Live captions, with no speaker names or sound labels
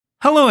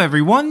Hello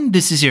everyone,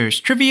 this is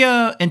Here's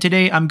Trivia, and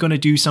today I'm going to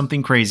do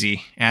something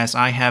crazy, as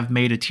I have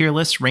made a tier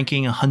list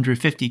ranking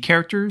 150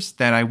 characters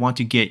that I want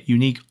to get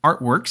unique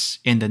artworks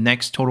in the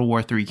next Total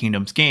War 3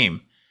 Kingdoms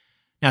game.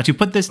 Now to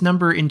put this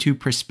number into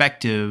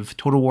perspective,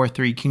 Total War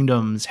 3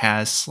 Kingdoms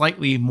has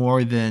slightly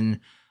more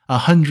than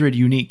 100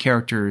 unique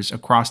characters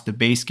across the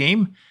base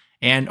game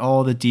and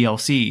all the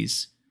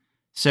DLCs.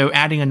 So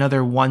adding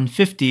another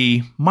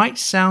 150 might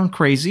sound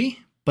crazy,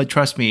 but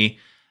trust me,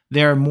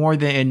 there are more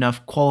than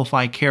enough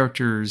qualified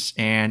characters,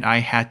 and I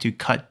had to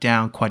cut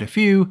down quite a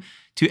few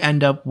to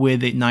end up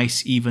with a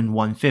nice even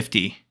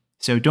 150.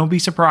 So don't be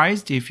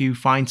surprised if you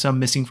find some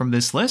missing from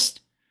this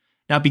list.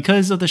 Now,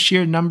 because of the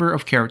sheer number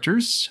of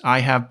characters, I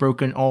have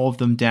broken all of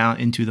them down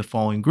into the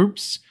following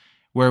groups,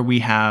 where we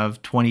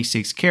have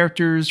 26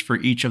 characters for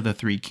each of the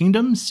three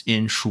kingdoms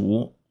in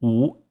Shu,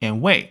 Wu, and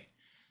Wei.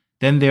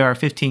 Then there are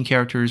 15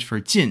 characters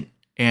for Jin,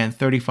 and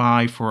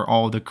 35 for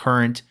all the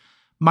current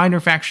minor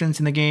factions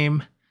in the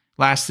game.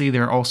 Lastly,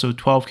 there are also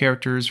 12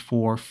 characters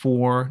for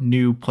 4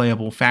 new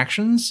playable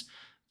factions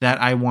that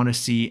I want to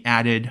see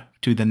added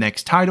to the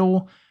next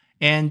title,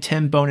 and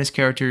 10 bonus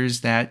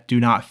characters that do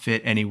not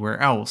fit anywhere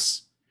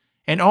else.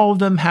 And all of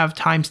them have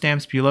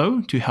timestamps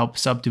below to help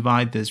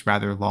subdivide this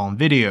rather long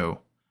video.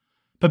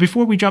 But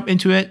before we jump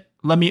into it,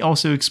 let me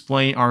also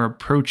explain our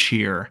approach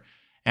here,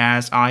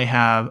 as I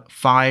have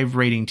 5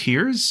 rating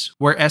tiers,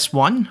 where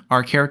S1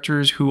 are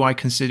characters who I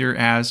consider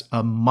as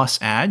a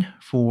must-add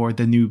for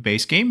the new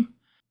base game.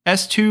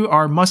 S2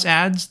 are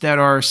must-adds that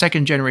are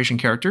second-generation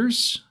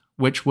characters,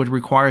 which would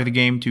require the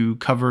game to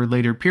cover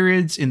later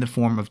periods in the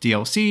form of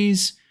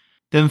DLCs.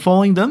 Then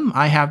following them,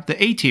 I have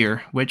the A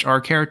tier, which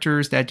are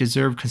characters that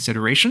deserve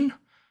consideration,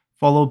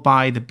 followed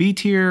by the B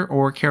tier,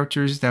 or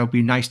characters that would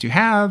be nice to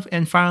have,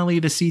 and finally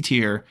the C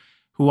tier,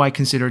 who I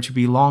consider to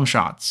be long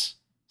shots.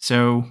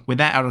 So with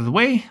that out of the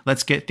way,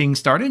 let's get things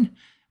started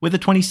with the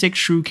 26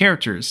 Shu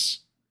characters.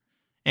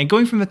 And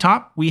going from the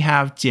top, we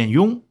have Jian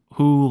Yong,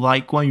 who,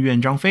 like Guan Yu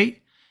and Zhang Fei,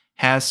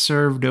 has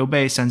served Liu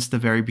Bei since the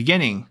very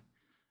beginning.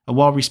 A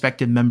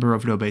well-respected member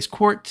of Liu Bei's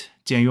court,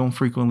 Jian Yong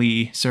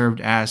frequently served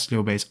as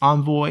Liu Bei's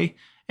envoy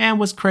and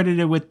was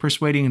credited with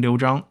persuading Liu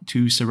Zhang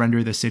to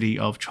surrender the city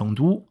of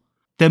Chengdu.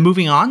 Then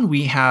moving on,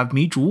 we have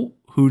Mi Zhu,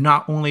 who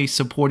not only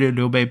supported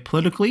Liu Bei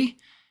politically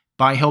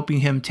by helping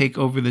him take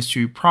over the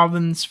Shu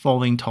province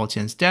following Tao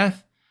Qian's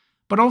death,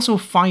 but also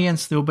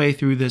financed Liu Bei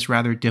through this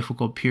rather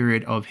difficult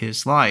period of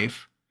his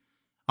life.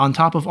 On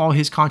top of all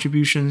his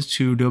contributions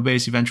to Liu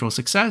Bei's eventual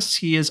success,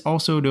 he is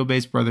also Liu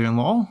Bei's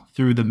brother-in-law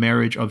through the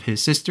marriage of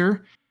his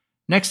sister.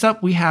 Next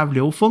up, we have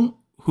Liu Feng,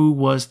 who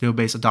was Liu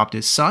Bei's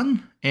adopted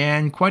son,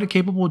 and quite a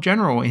capable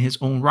general in his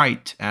own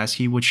right, as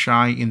he would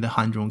shine in the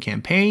Hanzhong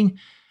campaign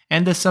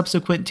and the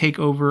subsequent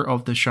takeover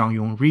of the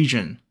Shangyong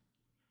region.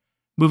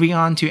 Moving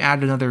on to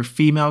add another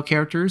female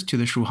characters to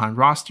the Shu Han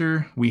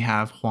roster, we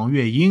have Huang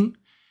Yueying,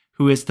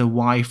 who is the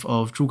wife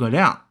of Zhuge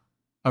Liang,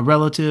 a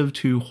relative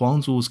to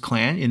Huangzu's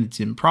clan in the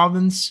Jin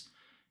province.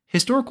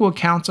 Historical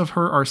accounts of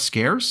her are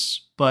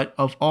scarce, but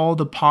of all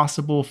the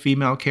possible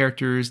female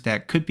characters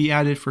that could be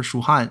added for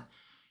Shu Han,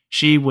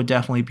 she would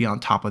definitely be on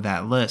top of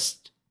that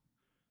list.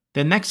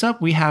 Then next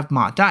up we have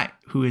Ma Dai,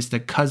 who is the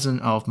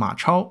cousin of Ma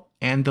Chao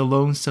and the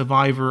lone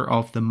survivor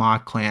of the Ma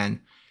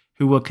clan,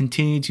 who will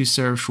continue to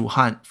serve Shu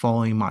Han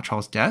following Ma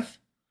Chao's death.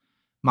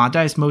 Ma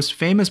Dai's most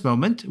famous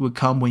moment would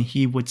come when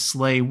he would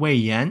slay Wei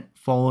Yan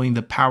following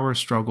the power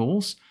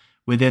struggles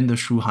within the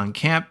Shu Han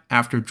camp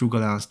after Zhuge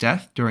Liang's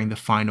death during the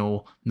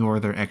final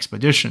northern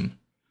expedition.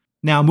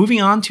 Now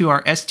moving on to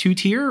our S2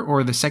 tier,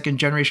 or the second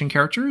generation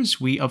characters,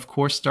 we of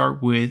course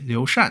start with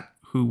Liu Shan,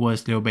 who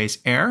was Liu Bei's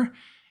heir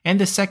and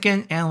the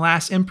second and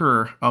last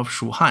emperor of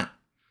Shu Han.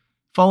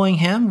 Following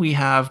him, we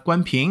have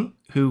Guan Ping,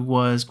 who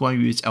was Guan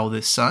Yu's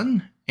eldest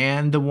son,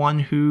 and the one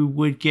who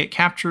would get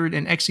captured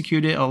and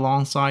executed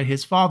alongside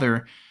his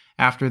father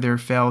after their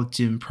failed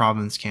Jin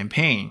province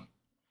campaign.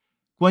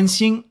 Guan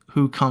Xing,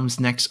 who comes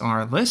next on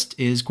our list,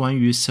 is Guan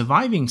Yu's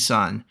surviving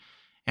son,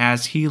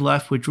 as he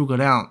left with Zhuge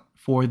Liang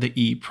for the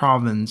Yi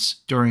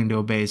province during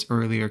Liu Bei's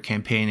earlier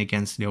campaign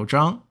against Liu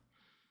Zhang.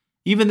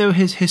 Even though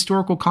his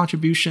historical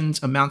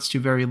contributions amounts to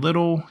very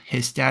little,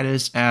 his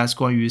status as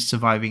Guan Yu's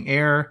surviving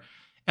heir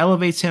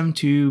elevates him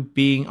to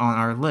being on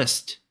our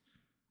list.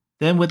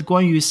 Then with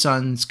Guan Yu's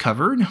sons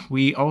covered,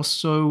 we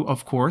also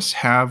of course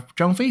have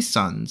Zhang Fei's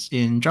sons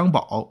in Zhang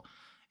Bao,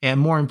 and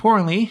more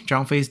importantly,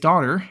 Zhang Fei's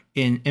daughter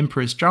in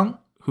Empress Zhang,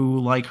 who,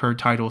 like her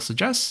title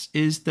suggests,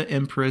 is the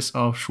Empress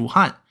of Shu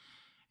Han,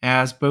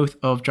 as both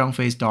of Zhang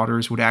Fei's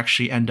daughters would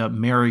actually end up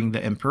marrying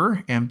the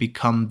emperor and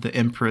become the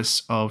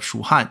Empress of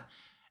Shu Han,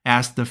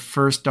 as the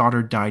first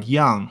daughter died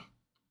young.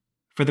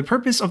 For the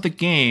purpose of the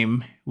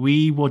game,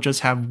 we will just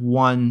have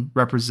one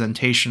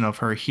representation of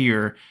her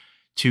here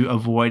to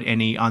avoid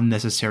any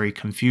unnecessary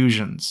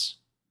confusions.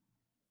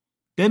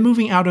 Then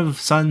moving out of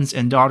sons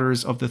and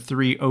daughters of the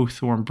 3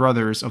 Oathworn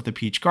brothers of the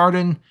Peach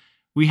Garden,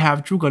 we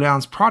have Zhuge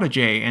Liang's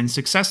protege and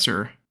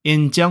successor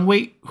in Jiang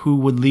Wei, who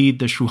would lead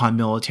the Shu Han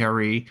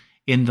military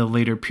in the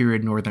later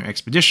period northern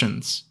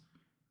expeditions.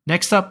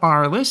 Next up on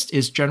our list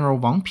is General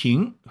Wang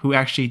Ping, who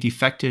actually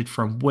defected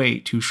from Wei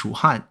to Shu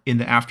Han in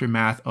the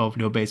aftermath of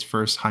Liu Bei's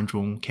first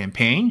Hanzhong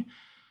campaign.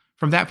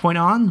 From that point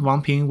on,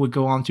 Wang Ping would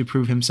go on to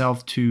prove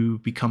himself to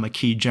become a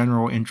key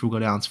general in Zhuge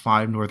Liang's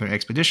 5 northern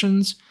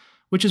expeditions,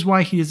 which is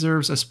why he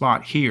deserves a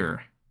spot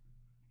here.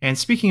 And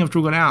speaking of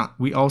Zhuge Liang,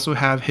 we also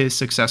have his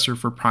successor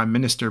for prime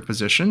minister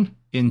position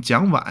in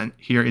Jiang Wan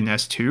here in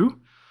S2.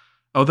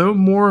 Although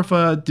more of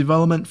a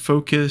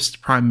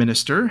development-focused prime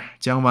minister,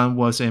 Jiang Wan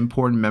was an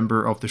important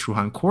member of the Shu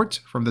Han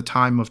court from the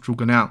time of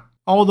Zhuge Liang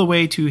all the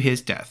way to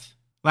his death.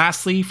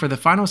 Lastly, for the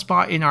final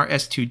spot in our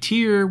S2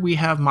 tier, we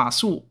have Ma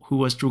Su, who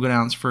was Zhuge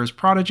Liang's first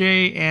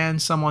protege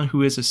and someone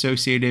who is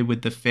associated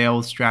with the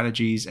failed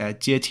strategies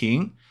at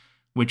Jieting,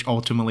 which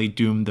ultimately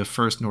doomed the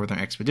first northern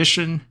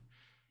expedition.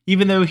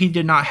 Even though he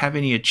did not have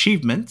any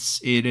achievements,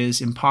 it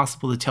is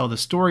impossible to tell the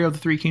story of the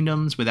Three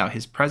Kingdoms without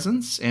his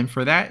presence, and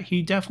for that,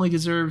 he definitely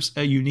deserves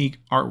a unique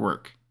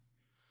artwork.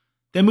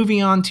 Then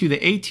moving on to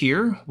the A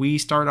tier, we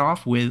start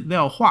off with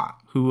Liao Hua,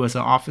 who was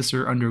an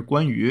officer under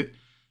Guan Yu,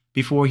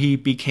 before he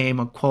became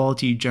a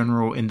quality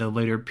general in the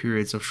later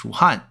periods of Shu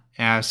Han,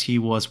 as he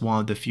was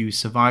one of the few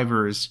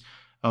survivors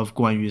of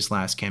Guan Yu's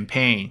last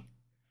campaign.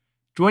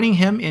 Joining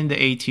him in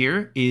the A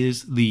tier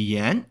is Li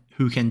Yan,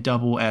 who can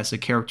double as a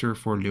character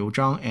for Liu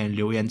Zhang and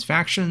Liu Yan's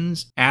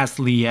factions, as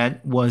Li Yan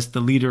was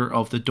the leader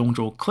of the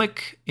Dongzhou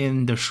clique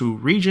in the Shu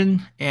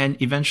region and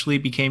eventually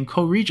became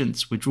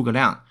co-regents with Zhuge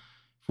Liang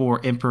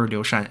for Emperor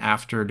Liu Shan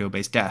after Liu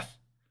Bei's death.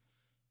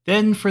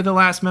 Then for the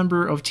last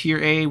member of Tier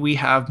A, we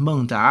have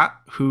Meng Da,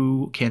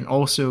 who can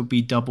also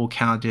be double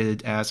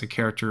counted as a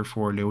character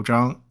for Liu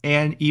Zhang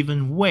and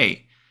even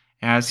Wei,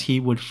 as he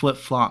would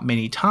flip-flop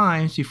many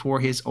times before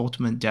his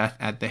ultimate death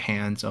at the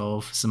hands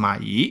of Sima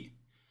Yi.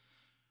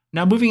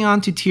 Now moving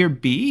on to Tier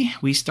B,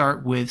 we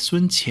start with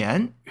Sun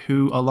Qian,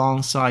 who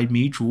alongside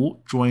Mi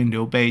Zhu joined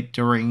Liu Bei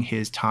during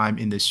his time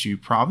in the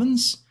Xu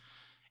province.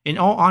 In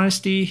all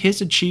honesty, his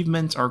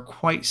achievements are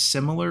quite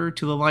similar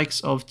to the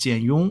likes of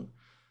Jian Yong,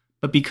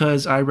 but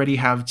because I already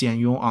have Jian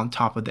Yong on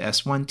top of the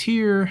S1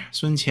 tier,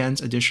 Sun Qian's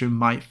addition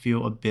might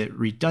feel a bit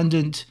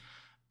redundant,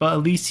 but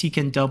at least he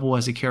can double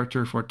as a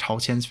character for Tao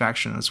Qian's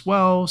faction as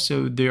well,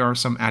 so there are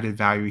some added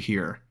value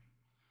here.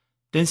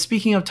 Then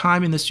speaking of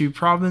time in the Xu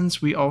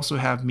province, we also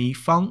have Mi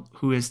Fang,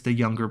 who is the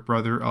younger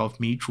brother of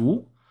Mi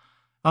Zhu.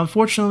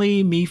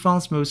 Unfortunately, Mi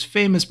Fang's most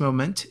famous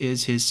moment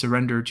is his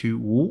surrender to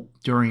Wu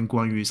during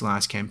Guan Yu's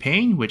last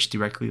campaign, which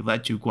directly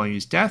led to Guan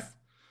Yu's death.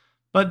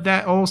 But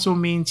that also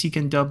means he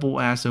can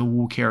double as a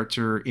Wu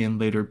character in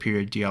later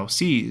period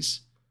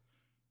DLCs.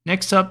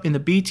 Next up in the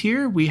B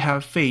tier, we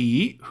have Fei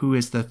Yi, who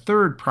is the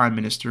third prime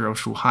minister of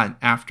Shu Han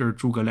after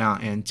Zhuge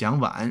Liang and Jiang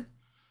Wan.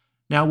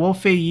 Now, while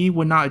Fei Yi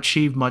would not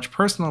achieve much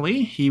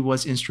personally, he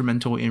was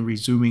instrumental in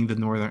resuming the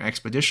northern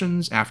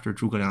expeditions after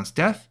Zhuge Liang's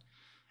death,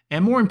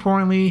 and more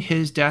importantly,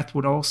 his death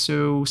would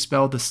also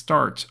spell the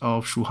start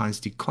of Shu Han's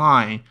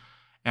decline,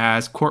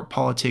 as court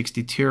politics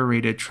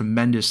deteriorated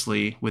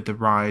tremendously with the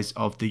rise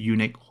of the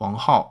eunuch Huang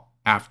Hao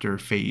after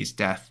Fei Yi's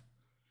death.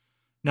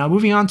 Now,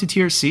 moving on to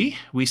Tier C,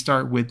 we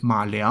start with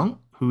Ma Liang,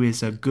 who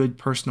is a good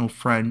personal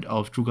friend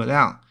of Zhuge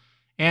Liang,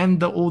 and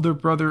the older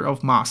brother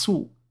of Ma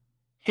Su.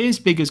 His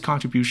biggest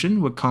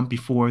contribution would come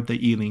before the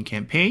Yiling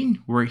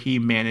campaign, where he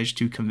managed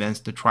to convince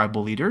the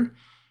tribal leader,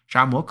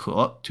 Sha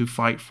Moke, to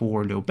fight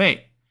for Liu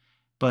Bei.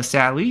 But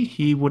sadly,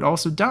 he would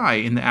also die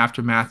in the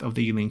aftermath of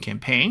the Yiling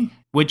campaign,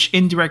 which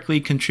indirectly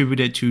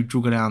contributed to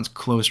Zhuge Liang's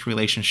close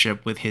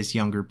relationship with his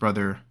younger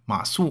brother,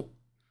 Ma Su.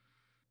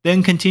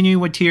 Then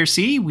continuing with Tier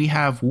C, we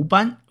have Wu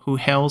Ban, who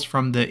hails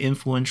from the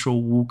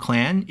influential Wu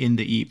clan in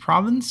the Yi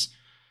province,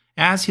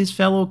 as his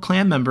fellow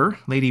clan member,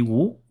 Lady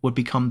Wu, would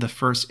become the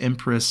first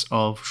empress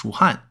of Shu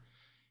Han.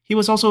 He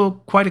was also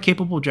quite a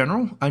capable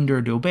general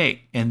under Liu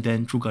Bei and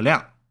then Zhuge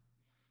Liang.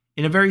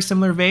 In a very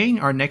similar vein,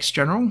 our next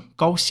general,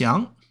 Gao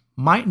Xiang,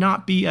 might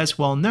not be as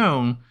well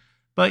known,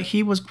 but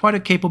he was quite a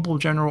capable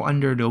general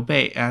under Liu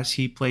Bei as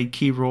he played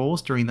key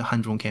roles during the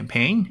Hanzhong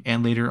campaign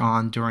and later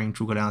on during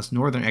Zhuge Liang's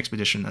northern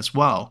expedition as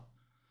well.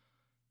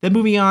 Then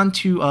moving on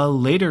to a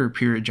later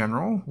period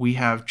general, we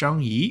have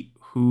Zhang Yi,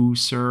 who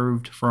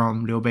served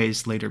from Liu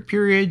Bei's later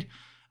period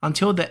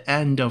until the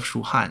end of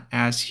Shu Han,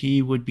 as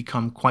he would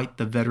become quite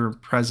the veteran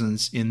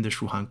presence in the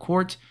Shu Han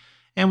court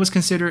and was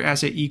considered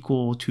as an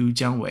equal to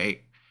Jiang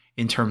Wei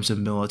in terms of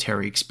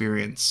military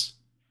experience.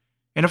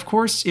 And of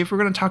course, if we're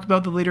going to talk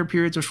about the later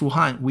periods of Shu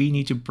Han, we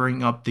need to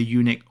bring up the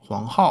eunuch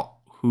Huang Hao,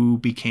 who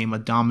became a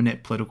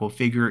dominant political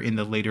figure in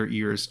the later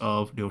years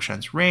of Liu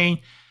Shan's reign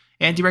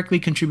and directly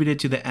contributed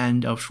to the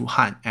end of Shu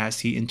Han as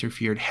he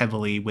interfered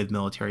heavily with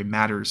military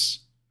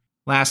matters.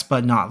 Last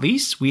but not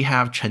least, we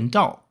have Chen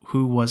Dao,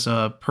 who was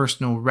a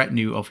personal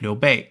retinue of Liu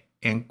Bei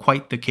and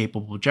quite the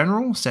capable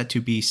general, said to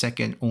be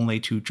second only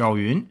to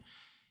Zhao Yun,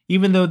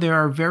 even though there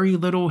are very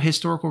little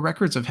historical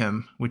records of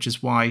him, which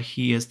is why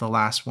he is the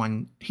last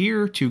one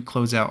here to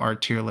close out our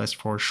tier list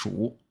for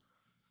Shu.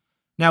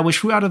 Now with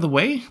Shu out of the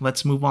way,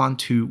 let's move on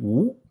to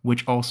Wu,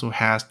 which also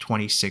has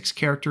 26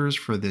 characters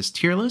for this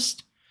tier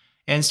list.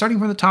 And starting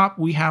from the top,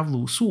 we have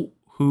Lu Su,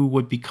 who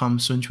would become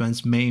Sun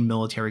Quan's main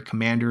military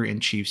commander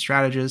and chief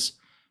strategist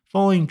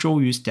following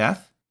Zhou Yu's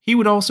death. He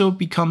would also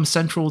become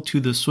central to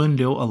the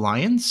Sun-Liu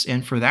alliance,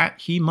 and for that,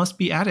 he must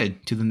be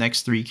added to the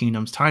next Three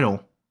Kingdoms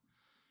title.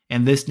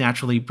 And this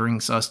naturally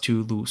brings us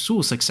to Lu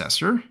Su's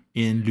successor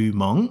in Lu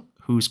Meng,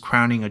 whose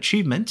crowning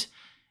achievement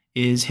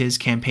is his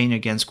campaign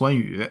against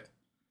Guan Yu.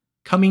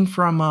 Coming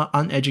from an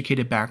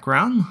uneducated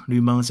background,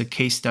 Lu Meng is a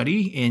case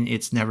study in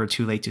It's Never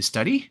Too Late to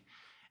Study,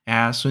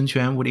 as Sun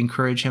Quan would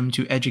encourage him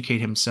to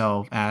educate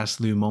himself, as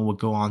Lu Meng would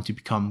go on to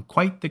become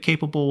quite the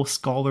capable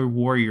scholar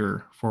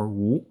warrior for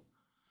Wu.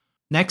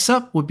 Next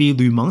up would be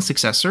Lu Meng's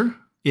successor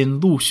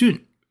in Lu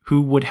Xun,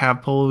 who would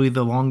have probably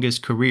the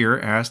longest career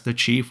as the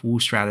chief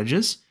Wu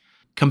strategist,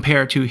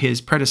 compared to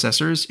his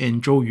predecessors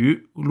in Zhou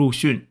Yu, Lu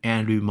Xun,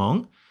 and Lu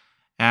Meng,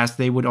 as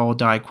they would all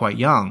die quite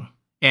young.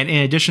 And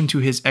in addition to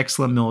his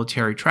excellent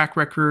military track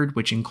record,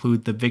 which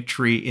include the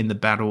victory in the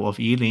Battle of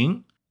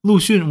Yiling, Lu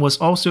Xun was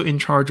also in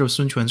charge of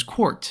Sun Quan's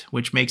court,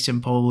 which makes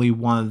him probably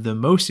one of the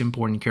most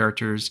important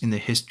characters in the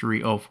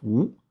history of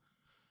Wu.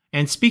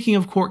 And speaking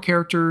of court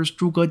characters,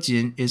 Zhuge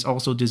Jin is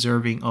also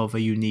deserving of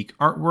a unique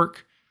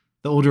artwork.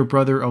 The older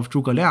brother of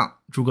Zhuge Liang,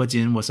 Zhuge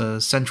Jin was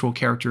a central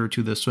character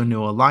to the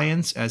Sun-Liu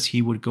alliance, as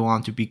he would go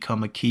on to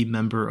become a key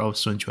member of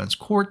Sun Quan's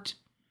court.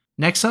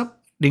 Next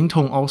up, Ling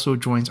Tong also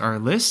joins our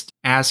list,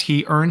 as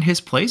he earned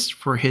his place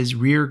for his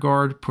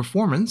rearguard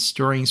performance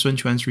during Sun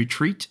Quan's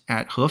retreat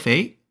at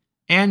Hefei,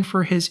 and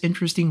for his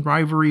interesting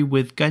rivalry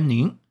with Gan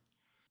Ning.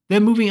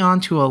 Then moving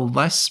on to a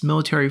less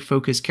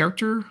military-focused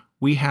character,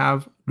 we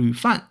have Lu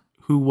Fan,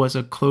 who was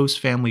a close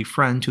family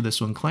friend to the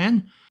Sun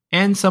clan,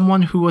 and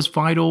someone who was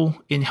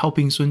vital in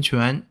helping Sun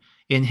Quan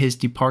in his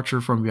departure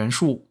from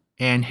Yuanshu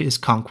and his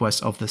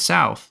conquest of the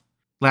south.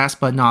 Last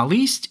but not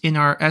least, in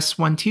our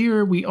S1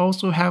 tier, we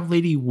also have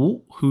Lady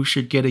Wu, who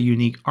should get a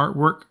unique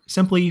artwork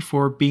simply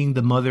for being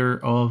the mother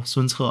of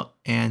Sun Ce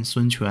and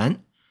Sun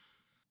Quan.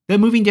 Then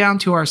moving down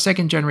to our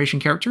second generation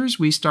characters,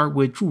 we start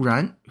with Zhu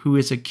Ran, who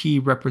is a key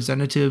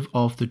representative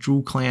of the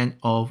Zhu clan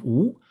of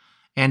Wu,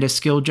 and a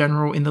skilled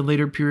general in the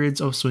later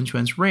periods of Sun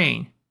Quan's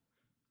reign.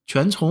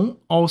 Quan Cong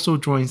also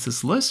joins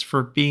this list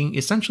for being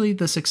essentially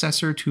the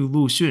successor to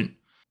Lu Xun,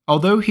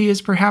 although he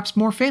is perhaps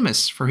more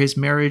famous for his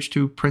marriage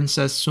to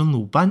Princess Sun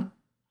Luban.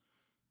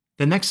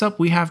 Then next up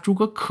we have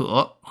Zhuge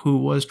Ke, who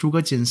was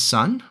Zhuge Jin's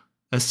son,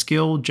 a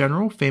skilled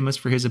general famous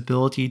for his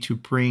ability to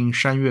bring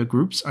Shan-Yue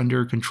groups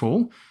under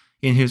control.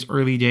 In his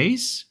early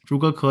days,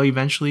 Zhuge Ke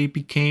eventually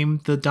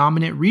became the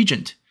dominant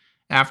regent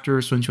after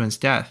Sun Quan's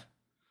death.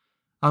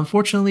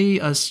 Unfortunately,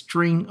 a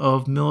string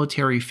of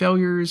military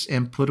failures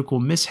and political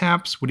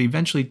mishaps would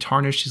eventually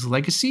tarnish his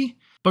legacy,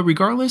 but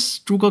regardless,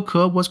 Zhuge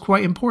Ke was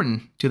quite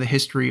important to the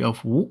history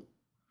of Wu.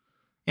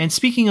 And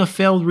speaking of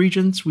failed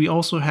regents, we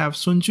also have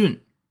Sun Jun,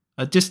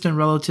 a distant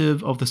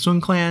relative of the Sun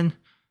clan.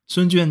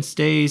 Sun Jun's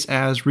days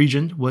as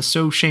regent was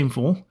so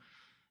shameful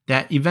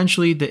that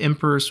eventually the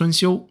Emperor Sun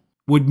Xiu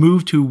would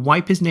move to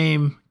wipe his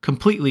name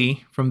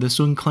completely from the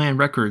Sun clan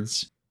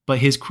records, but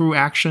his cruel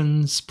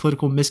actions,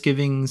 political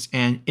misgivings,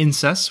 and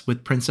incest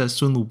with Princess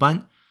Sun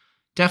Luban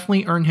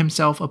definitely earned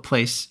himself a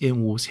place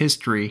in Wu's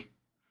history.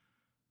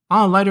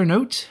 On a lighter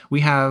note, we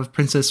have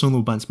Princess Sun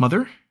Luban's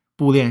mother,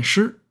 Bu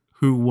Lianshi,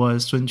 who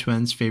was Sun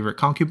Quan's favorite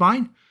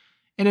concubine,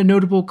 and a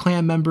notable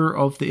clan member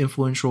of the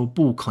influential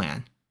Bu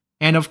clan.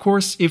 And of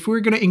course, if we're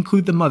going to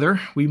include the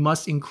mother, we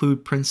must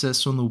include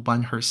Princess Sun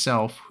Luban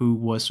herself, who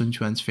was Sun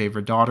Quan's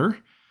favorite daughter,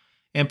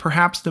 and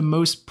perhaps the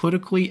most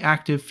politically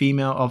active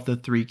female of the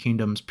Three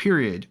Kingdoms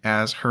period,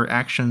 as her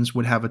actions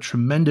would have a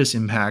tremendous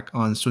impact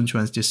on Sun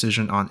Quan's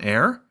decision on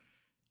heir,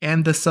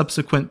 and the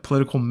subsequent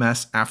political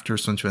mess after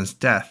Sun Quan's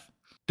death.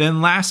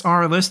 Then last on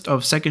our list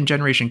of second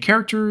generation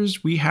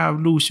characters, we have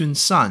Lu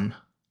Xun's son,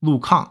 Lu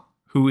Kang,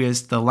 who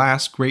is the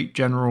last great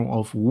general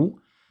of Wu,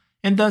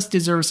 and thus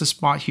deserves a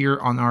spot here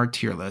on our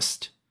tier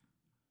list.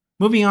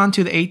 Moving on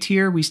to the A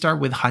tier, we start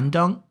with Han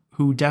Deng,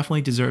 who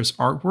definitely deserves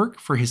artwork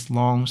for his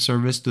long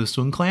service to the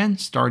Sun clan,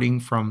 starting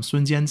from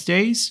Sun Jian's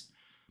days.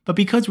 But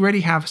because we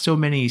already have so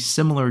many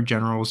similar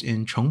generals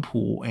in Cheng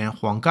Pu and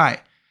Huang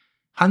Gai,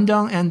 Han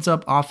Deng ends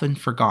up often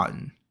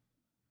forgotten.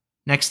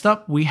 Next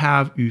up, we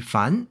have Yu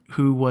Fan,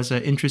 who was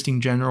an interesting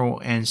general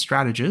and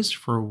strategist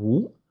for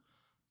Wu.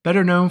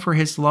 Better known for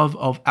his love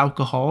of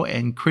alcohol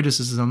and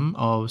criticism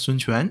of Sun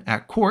Quan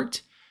at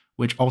court,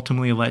 which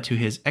ultimately led to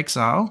his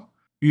exile,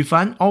 Yu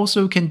Fan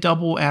also can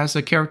double as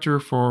a character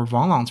for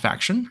Wang Lang's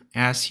faction,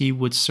 as he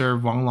would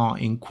serve Wang Lang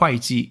in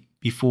Kuaiji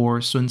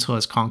before Sun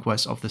Ce's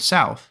conquest of the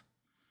south.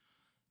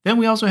 Then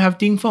we also have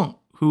Ding Feng,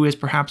 who is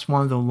perhaps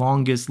one of the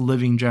longest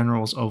living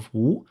generals of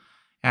Wu,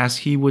 as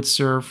he would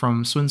serve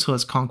from Sun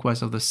Ce's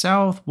conquest of the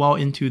south well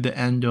into the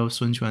end of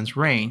Sun Quan's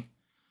reign.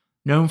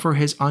 Known for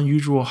his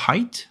unusual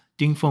height,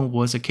 Ding Feng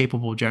was a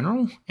capable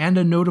general and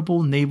a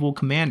notable naval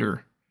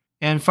commander.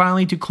 And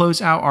finally, to close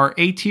out our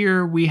A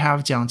tier, we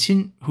have Jiang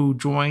Qin, who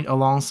joined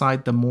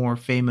alongside the more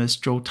famous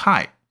Zhou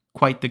Tai,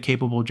 quite the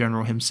capable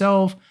general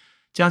himself.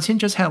 Jiang Qin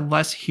just had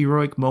less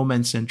heroic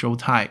moments than Zhou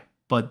Tai,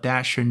 but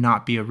that should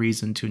not be a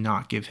reason to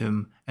not give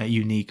him a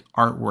unique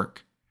artwork.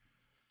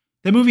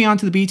 Then moving on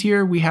to the B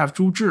tier, we have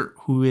Zhu Zhi,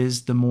 who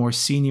is the more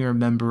senior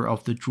member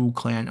of the Zhu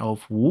clan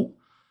of Wu.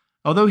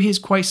 Although he is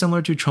quite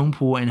similar to Cheng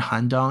Pu and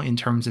Han Dang in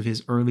terms of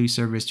his early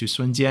service to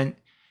Sun Jian,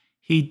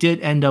 he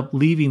did end up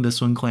leaving the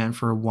Sun clan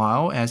for a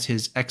while, as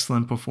his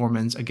excellent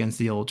performance against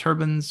the Yellow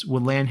Turbans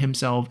would land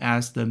himself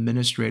as the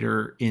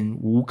administrator in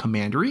Wu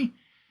Commandery.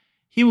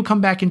 He will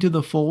come back into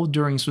the fold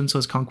during Sun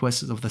Ce's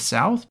conquest of the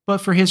south, but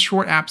for his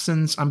short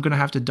absence, I'm going to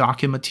have to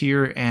dock him a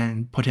tier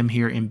and put him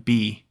here in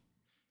B.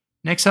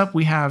 Next up,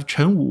 we have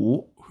Chen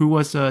Wu, who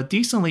was a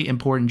decently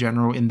important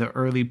general in the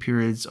early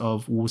periods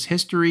of Wu's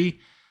history,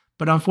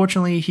 but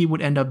unfortunately he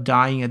would end up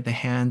dying at the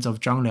hands of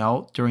Zhang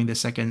Liao during the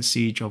second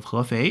siege of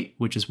Hefei,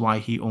 which is why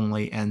he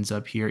only ends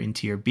up here in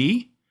tier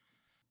B.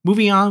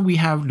 Moving on, we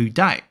have Lu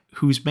Dai,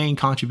 whose main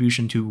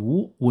contribution to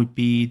Wu would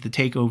be the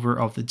takeover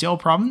of the Jiao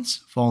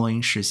province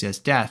following Shi Xie's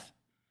death.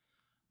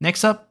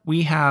 Next up,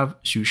 we have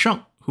Xu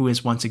Sheng, who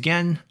is once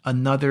again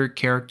another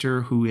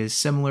character who is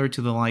similar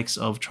to the likes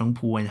of Cheng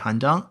Pu and Han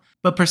Dang,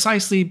 but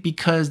precisely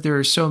because there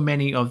are so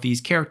many of these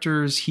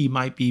characters, he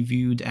might be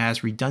viewed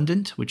as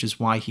redundant, which is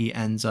why he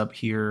ends up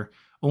here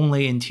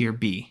only in tier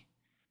B.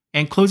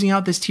 And closing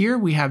out this tier,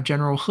 we have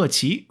General He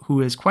Qi,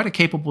 who is quite a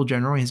capable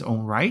general in his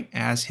own right,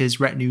 as his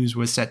retinues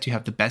was said to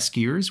have the best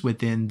gears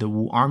within the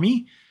Wu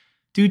army,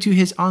 due to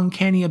his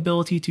uncanny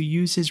ability to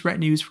use his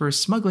retinues for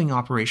smuggling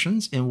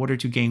operations in order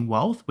to gain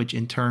wealth, which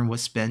in turn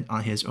was spent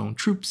on his own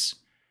troops.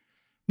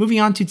 Moving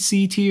on to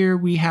C tier,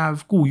 we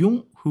have Gu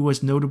Yong, who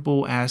was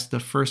notable as the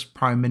first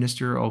prime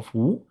minister of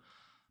Wu,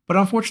 but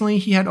unfortunately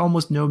he had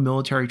almost no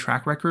military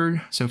track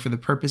record, so for the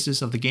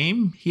purposes of the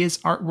game, his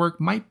artwork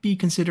might be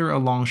considered a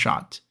long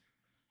shot.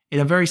 In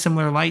a very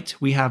similar light,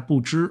 we have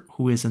Bu Zhi,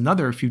 who is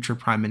another future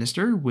prime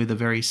minister with a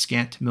very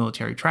scant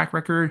military track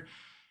record,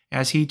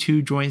 as he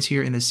too joins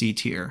here in the C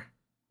tier.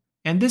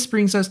 And this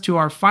brings us to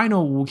our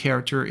final Wu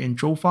character in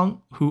Zhou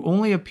Fang, who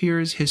only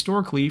appears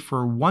historically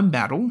for one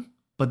battle,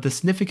 but the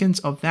significance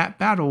of that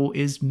battle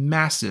is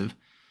massive,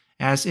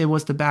 as it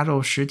was the Battle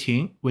of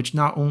Shiting, which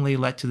not only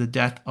led to the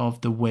death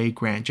of the Wei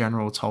Grand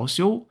General Cao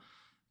Xiu,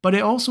 but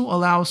it also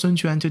allowed Sun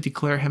Quan to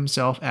declare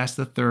himself as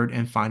the third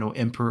and final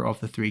emperor of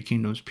the Three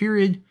Kingdoms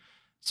period.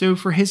 So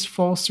for his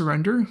false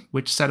surrender,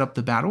 which set up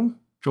the battle,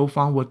 Zhou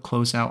Fang would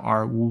close out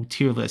our Wu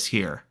tier list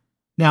here.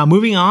 Now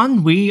moving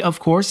on, we of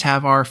course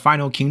have our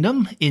final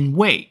kingdom in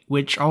Wei,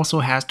 which also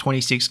has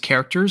 26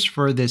 characters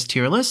for this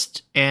tier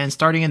list. And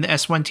starting in the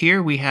S1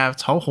 tier, we have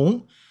Cao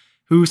Hong,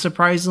 who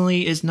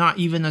surprisingly is not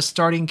even a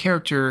starting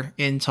character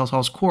in Cao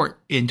Cao's court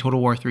in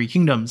Total War Three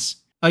Kingdoms.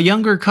 A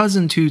younger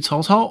cousin to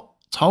Cao Cao,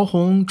 Cao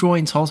Hong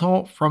joined Cao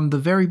Cao from the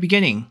very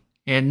beginning,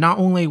 and not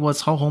only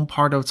was Cao Hong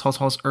part of Cao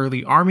Cao's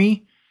early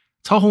army,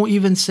 Cao Hong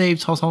even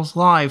saved Cao Cao's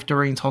life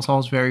during Cao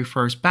Cao's very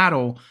first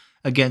battle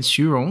against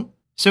Xu Rong.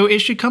 So it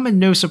should come as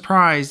no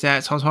surprise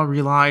that Cao Cao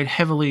relied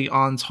heavily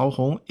on Cao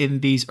Hong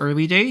in these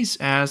early days,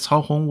 as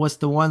Cao Hong was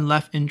the one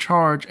left in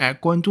charge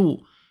at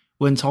Guandu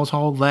when Cao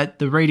Cao led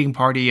the raiding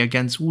party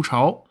against Wu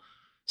Chao.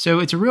 So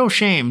it's a real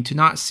shame to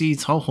not see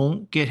Cao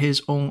Hong get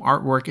his own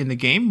artwork in the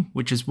game,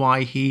 which is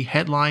why he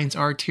headlines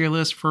our tier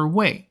list for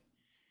Wei.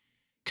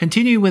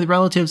 Continuing with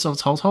relatives of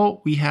Cao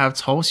Cao, we have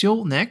Cao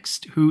Xiu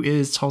next, who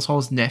is Cao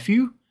Cao's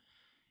nephew.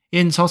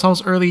 In Cao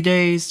Cao's early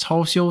days,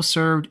 Cao Xiu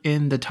served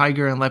in the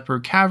Tiger and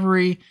Leopard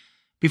Cavalry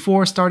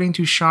before starting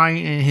to shine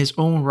in his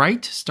own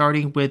right,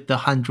 starting with the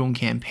Hanzhong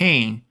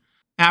campaign.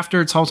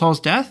 After Cao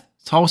Cao's death,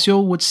 Cao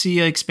Xiu would see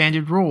an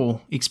expanded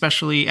role,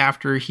 especially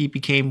after he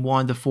became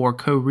one of the 4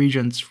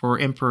 co-regents for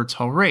Emperor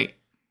Cao Rui.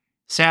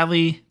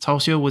 Sadly, Cao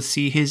Xiu would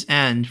see his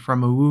end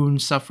from a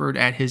wound suffered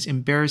at his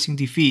embarrassing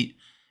defeat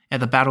at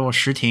the Battle of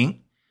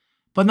Shiting,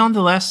 but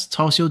nonetheless,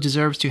 Cao Xiu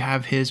deserves to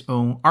have his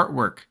own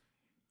artwork.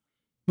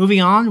 Moving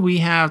on, we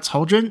have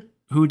Cao Zhen,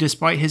 who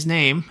despite his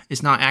name,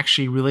 is not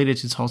actually related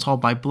to Cao Cao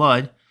by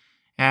blood,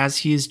 as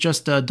he is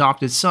just the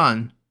adopted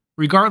son.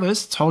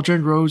 Regardless, Cao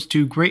Zhen rose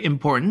to great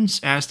importance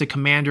as the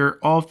commander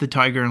of the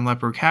Tiger and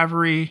Leopard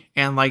Cavalry,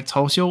 and like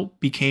Cao Xiu,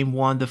 became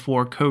one of the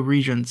 4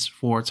 co-regents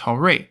for Cao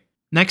Rui.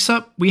 Next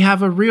up, we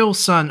have a real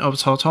son of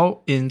Cao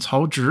Cao in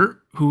Cao Zhi,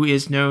 who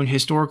is known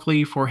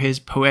historically for his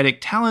poetic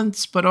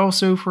talents, but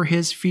also for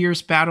his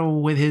fierce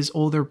battle with his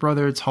older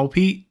brother Cao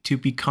Pi to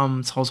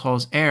become Cao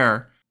Cao's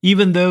heir.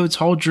 Even though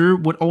Cao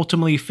Zhi would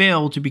ultimately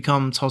fail to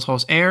become Cao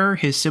Cao's heir,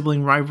 his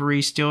sibling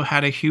rivalry still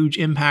had a huge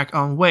impact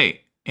on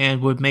Wei,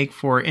 and would make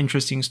for an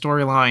interesting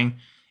storyline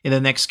in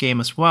the next game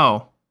as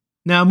well.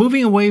 Now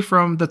moving away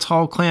from the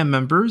Cao clan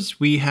members,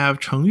 we have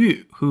Cheng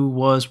Yu, who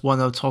was one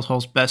of Cao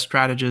Cao's best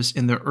strategists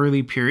in the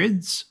early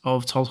periods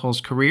of Cao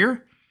Cao's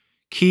career,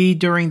 key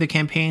during the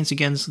campaigns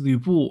against Lu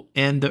Bu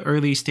and the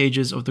early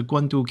stages of the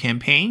Guandu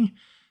campaign.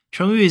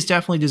 Cheng Yu is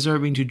definitely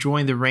deserving to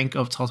join the rank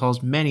of Cao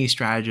Cao's many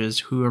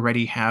strategists who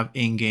already have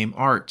in-game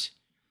art.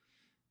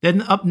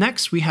 Then up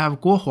next, we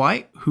have Guo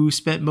Huai, who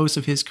spent most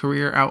of his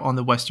career out on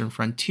the western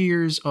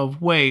frontiers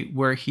of Wei,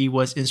 where he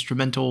was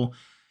instrumental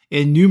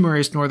in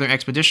numerous northern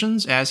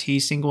expeditions, as he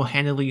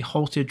single-handedly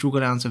halted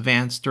Zhuge Liang's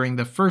advance during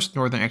the first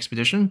northern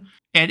expedition,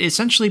 and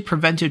essentially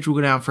prevented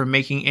Zhuge Liang from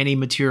making any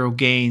material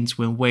gains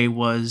when Wei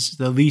was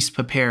the least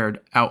prepared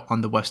out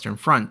on the western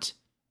front.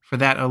 For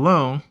that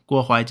alone,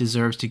 Guo Huai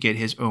deserves to get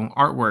his own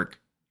artwork.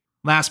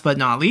 Last but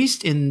not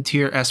least, in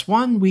tier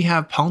S1, we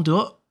have Pang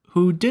De,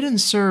 who didn't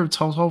serve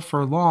Cao Cao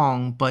for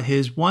long, but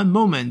his one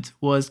moment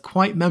was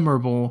quite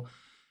memorable,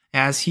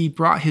 as he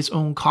brought his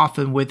own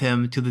coffin with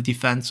him to the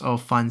defense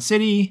of Fan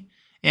City,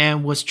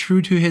 and was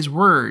true to his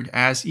word,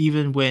 as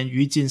even when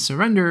Yu Jin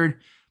surrendered,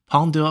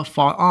 Pang De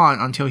fought on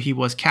until he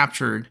was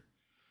captured.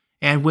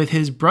 And with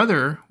his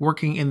brother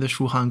working in the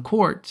Shuhan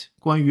court,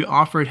 Guan Yu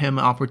offered him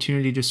an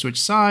opportunity to switch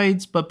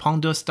sides, but Pang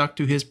De stuck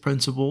to his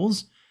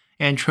principles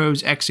and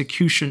chose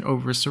execution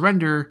over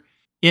surrender.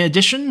 In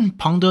addition,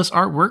 Pang De's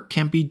artwork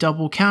can be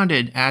double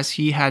counted, as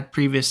he had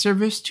previous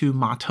service to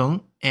Ma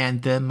Teng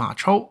and then Ma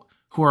Chou,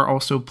 who are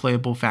also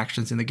playable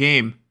factions in the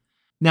game.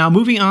 Now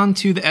moving on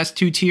to the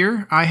S2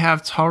 tier, I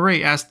have Cao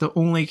Rui as the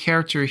only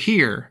character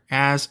here,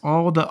 as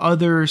all the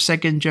other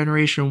second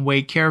generation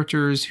Wei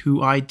characters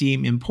who I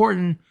deem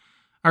important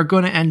are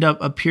going to end up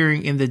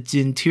appearing in the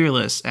Jin tier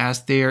list,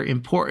 as their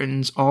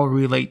importance all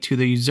relate to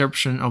the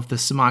usurpation of the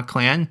Sima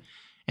clan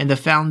and the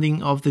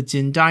founding of the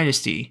Jin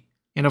dynasty.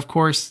 And of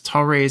course,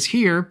 Cao Rui is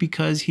here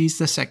because he's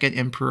the second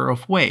emperor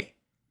of Wei.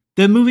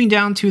 Then moving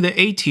down to the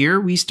A tier,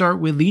 we start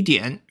with Li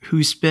Dian,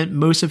 who spent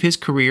most of his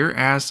career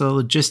as a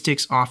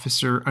logistics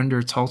officer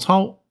under Cao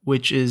Cao,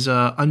 which is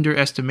an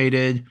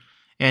underestimated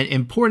and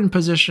important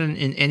position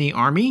in any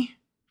army.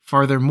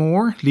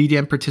 Furthermore, Li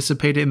Dian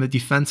participated in the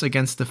defense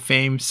against the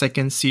famed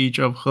second siege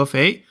of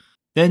Hefei.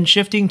 Then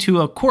shifting to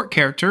a court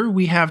character,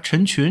 we have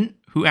Chen Qun,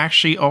 who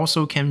actually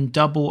also can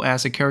double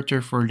as a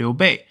character for Liu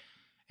Bei,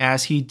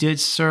 as he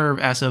did serve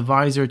as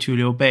advisor to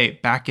Liu Bei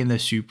back in the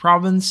Xu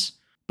province.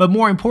 But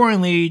more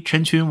importantly,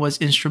 Chen Qun was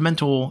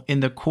instrumental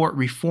in the court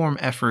reform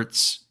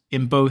efforts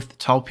in both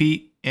Cao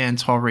Pi and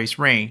Cao Rui's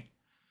reign.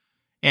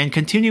 And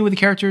continuing with the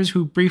characters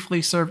who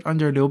briefly served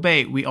under Liu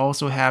Bei, we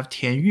also have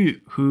Tian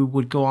Yu, who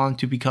would go on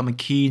to become a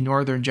key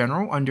northern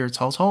general under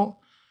Cao Cao,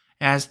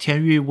 as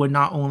Tian Yu would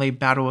not only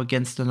battle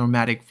against the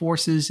nomadic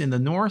forces in the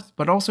north,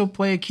 but also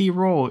play a key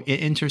role in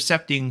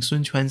intercepting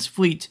Sun Quan's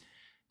fleet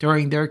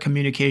during their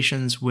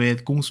communications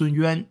with Gong Sun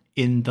Yuan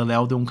in the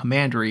Liaodong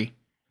commandery.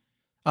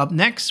 Up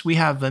next, we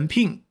have Wen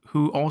Ping,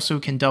 who also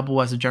can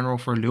double as a general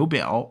for Liu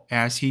Biao,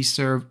 as he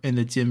served in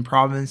the Jin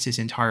province his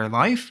entire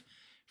life,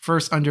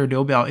 first under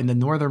Liu Biao in the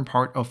northern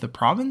part of the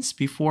province,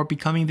 before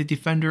becoming the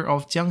defender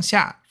of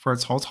Jiangxia for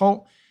Cao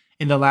Cao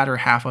in the latter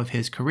half of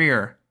his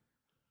career.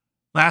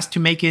 Last to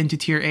make it into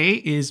tier A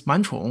is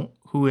Man Chong,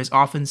 who is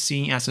often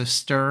seen as a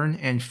stern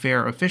and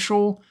fair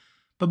official,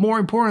 but more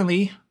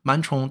importantly,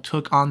 Man Chong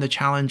took on the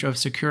challenge of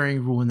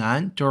securing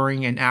Runan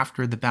during and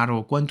after the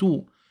Battle of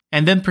Guandu,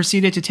 and then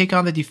proceeded to take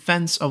on the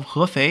defense of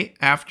Hefei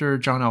after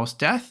Zhang Nao's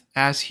death,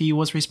 as he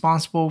was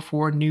responsible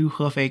for New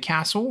Hefei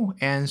Castle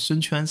and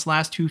Sun Quan's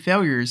last two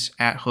failures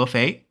at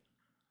Hefei.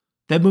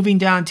 Then moving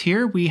down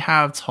tier, we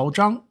have Cao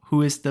Zhang,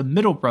 who is the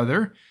middle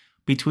brother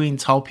between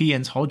Cao Pi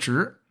and Cao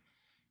Zhi.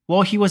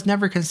 While he was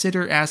never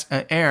considered as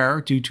an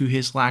heir due to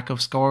his lack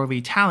of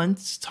scholarly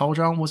talents, Cao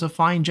Zhang was a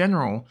fine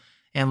general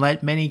and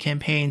led many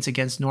campaigns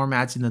against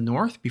nomads in the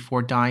north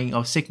before dying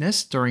of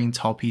sickness during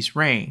Cao Pi's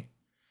reign.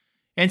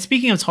 And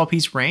speaking of Cao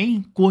Pi's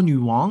reign, Guo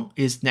Nuwang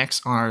is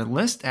next on our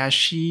list, as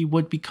she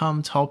would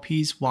become Cao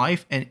Pi's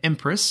wife and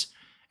empress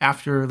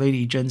after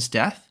Lady Zhen's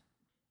death.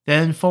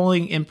 Then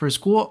following Empress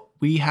Guo,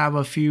 we have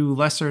a few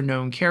lesser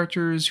known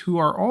characters who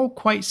are all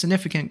quite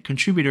significant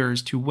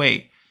contributors to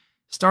Wei,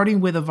 starting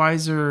with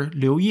advisor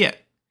Liu Ye.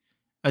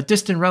 A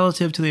distant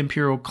relative to the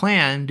imperial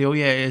clan, Liu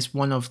Ye is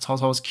one of Cao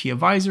Cao's key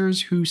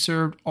advisors who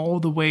served all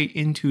the way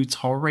into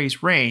Cao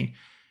Rui's reign,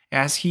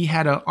 as he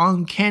had an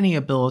uncanny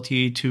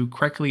ability to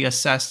correctly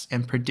assess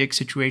and predict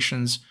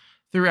situations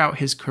throughout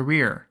his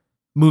career.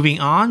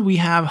 Moving on, we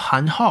have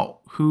Han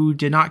Hao, who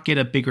did not get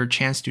a bigger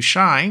chance to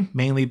shine,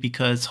 mainly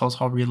because Cao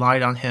Cao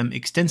relied on him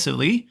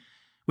extensively,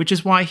 which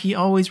is why he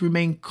always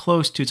remained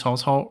close to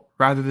Cao Cao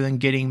rather than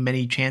getting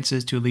many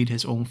chances to lead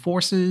his own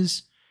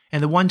forces.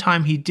 And the one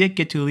time he did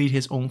get to lead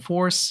his own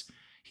force,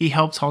 he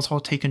helped Cao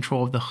Cao take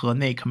control of the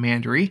Henei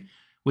commandery,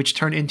 which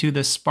turned into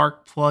the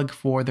spark plug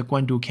for the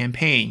Guandu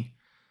campaign.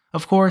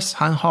 Of course,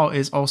 Han Hao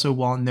is also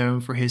well known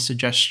for his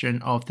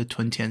suggestion of the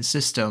Tuntian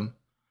system.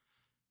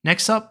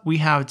 Next up, we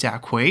have Jia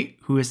Kui,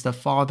 who is the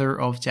father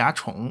of Jia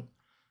Chong.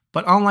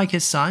 But unlike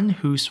his son,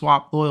 who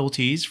swapped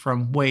loyalties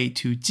from Wei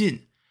to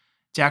Jin,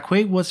 Jia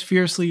Kui was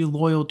fiercely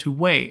loyal to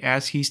Wei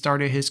as he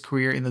started his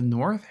career in the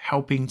north,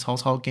 helping Cao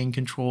Cao gain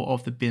control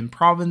of the Bin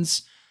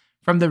province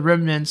from the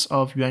remnants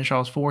of Yuan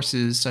Shao's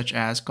forces such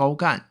as Gao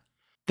Gan.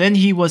 Then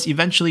he was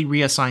eventually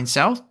reassigned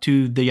south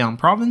to the Yang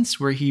province,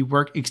 where he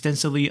worked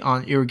extensively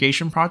on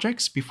irrigation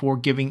projects before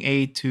giving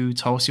aid to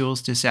Cao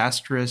Xiu's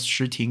disastrous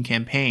Shiting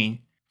campaign.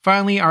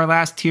 Finally, our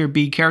last tier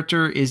B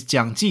character is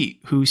Jiang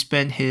Ji, who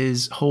spent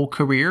his whole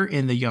career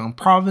in the Yang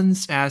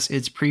province as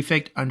its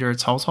prefect under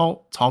Cao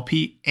Cao, Cao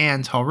Pi,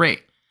 and Cao Rui.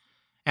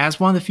 As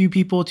one of the few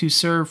people to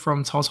serve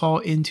from Cao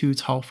Cao into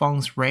Cao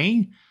Fang's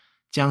reign,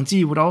 Jiang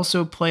Ji would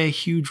also play a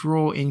huge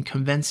role in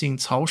convincing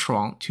Cao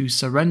Shuang to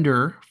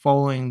surrender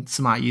following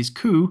Sima Yi's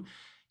coup,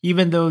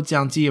 even though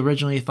Jiang Ji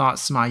originally thought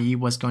Sima Yi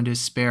was going to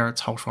spare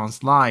Cao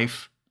Shuang's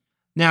life.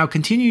 Now,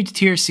 continuing to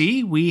Tier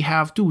C, we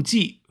have Du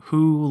Ji,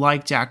 who,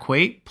 like Jia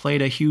Kui,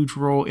 played a huge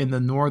role in the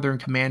northern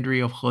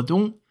commandery of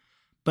Hedong,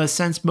 but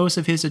since most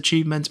of his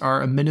achievements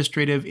are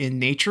administrative in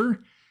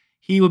nature,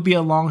 he would be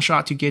a long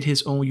shot to get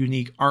his own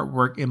unique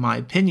artwork in my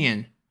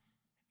opinion.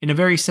 In a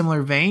very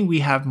similar vein, we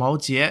have Mao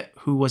Jie,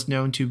 who was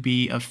known to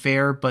be a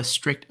fair but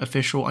strict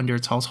official under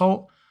Cao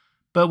Cao,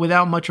 but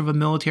without much of a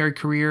military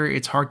career,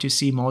 it's hard to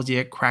see Mao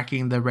Jie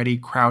cracking the already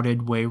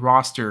crowded Wei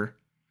roster.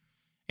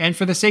 And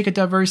for the sake of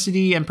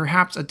diversity and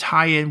perhaps a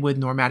tie-in with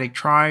nomadic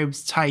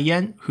tribes, Cai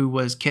Yan, who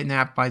was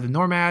kidnapped by the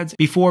Nomads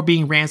before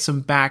being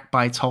ransomed back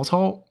by Cao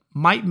Cao,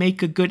 might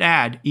make a good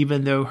add,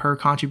 even though her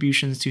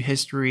contributions to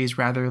history is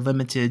rather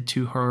limited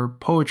to her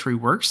poetry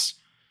works.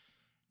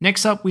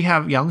 Next up, we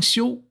have Yang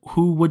Xiu,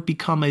 who would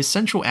become a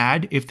central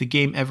add if the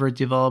game ever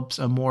develops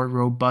a more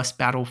robust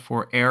battle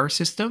for air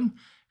system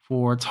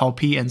for Cao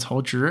Pi and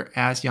Cao Zhi,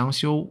 as Yang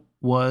Xiu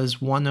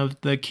was one of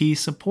the key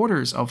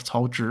supporters of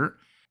Cao Zhi.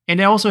 And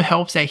it also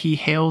helps that he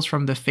hails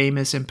from the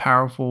famous and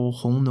powerful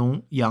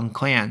Hongnong Yang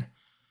clan.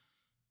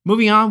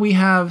 Moving on, we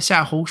have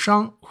Xiahou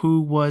Shang,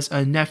 who was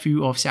a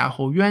nephew of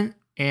Xiahou Yuan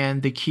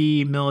and the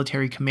key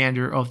military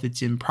commander of the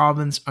Jin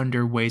province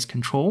under Wei's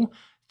control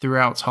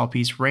throughout Cao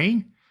Pi's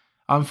reign.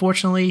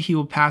 Unfortunately, he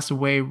would pass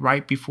away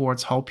right before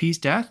Cao Pi's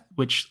death,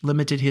 which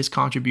limited his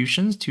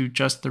contributions to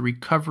just the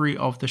recovery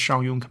of the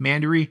Shangyong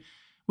commandery,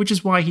 which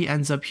is why he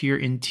ends up here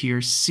in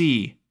Tier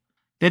C.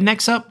 Then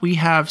next up, we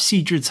have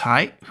Xi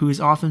Zhicai, who is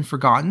often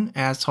forgotten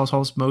as Cao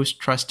Cao's most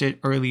trusted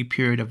early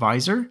period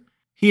advisor.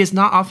 He is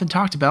not often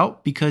talked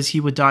about because he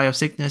would die of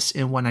sickness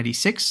in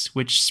 196,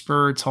 which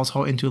spurred Cao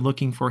Cao into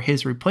looking for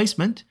his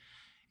replacement,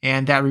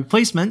 and that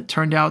replacement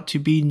turned out to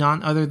be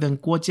none other than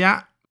Guo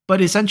Jia.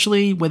 But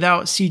essentially,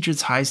 without Xi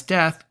Zhicai's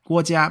death,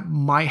 Guo Jia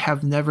might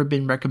have never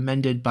been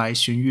recommended by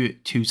Xun Yu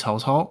to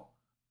Cao Cao.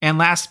 And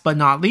last but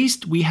not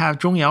least, we have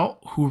Zhong Yao,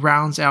 who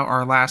rounds out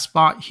our last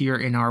spot here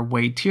in our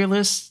Wei tier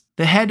list.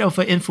 The head of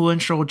an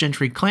influential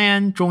gentry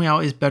clan, Zhong Yao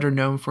is better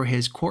known for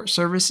his court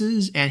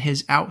services and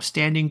his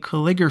outstanding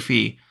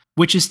calligraphy,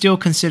 which is still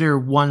considered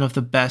one of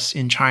the best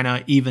in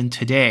China even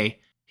today.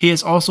 He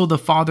is also the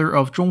father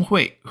of Zhong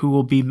Hui, who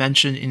will be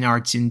mentioned in our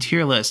Jin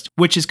tier list,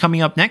 which is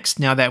coming up next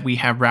now that we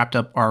have wrapped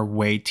up our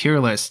Wei tier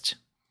list.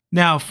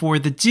 Now, for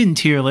the Jin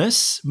tier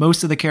list,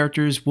 most of the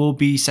characters will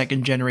be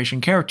second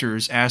generation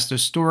characters, as the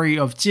story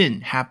of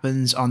Jin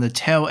happens on the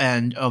tail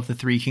end of the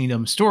Three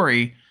Kingdoms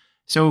story.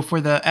 So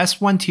for the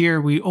S1 tier,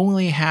 we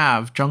only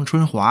have Zhang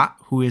Chunhua,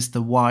 who is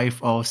the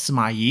wife of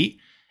Sima Yi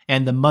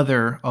and the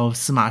mother of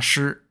Sima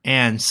Shi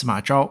and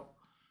Sima Zhao.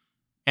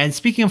 And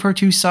speaking of her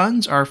two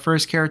sons, our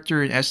first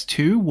character in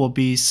S2 will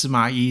be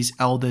Sima Yi's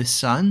eldest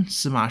son,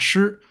 Sima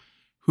Shi,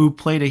 who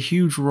played a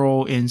huge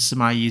role in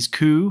Sima Yi's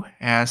coup,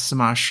 as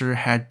Sima Shi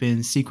had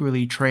been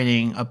secretly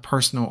training a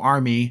personal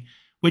army,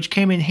 which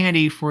came in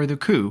handy for the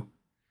coup.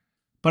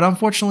 But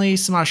unfortunately,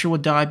 Sima Shi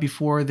would die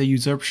before the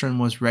usurpation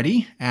was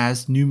ready,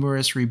 as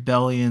numerous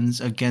rebellions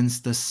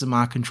against the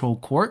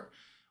Sima-controlled court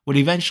would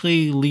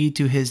eventually lead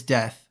to his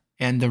death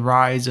and the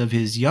rise of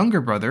his younger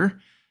brother,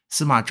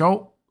 Sima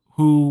Zhao,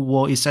 who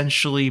will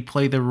essentially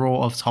play the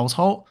role of Cao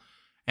Cao,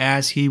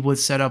 as he would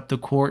set up the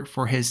court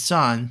for his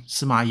son,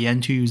 Sima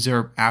Yan, to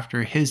usurp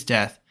after his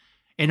death,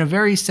 in a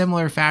very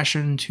similar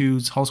fashion to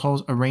Cao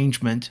Cao's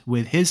arrangement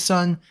with his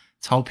son,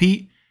 Cao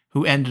Pi,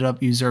 who ended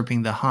up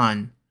usurping the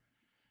Han.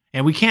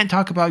 And we can't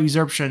talk about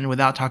usurpation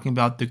without talking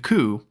about the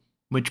coup,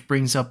 which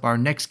brings up our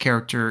next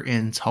character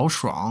in Cao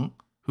Shuang,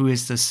 who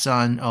is the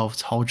son of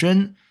Cao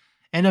Zhen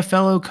and a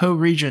fellow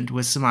co-regent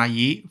with Sima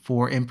Yi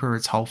for Emperor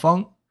Cao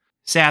Fang.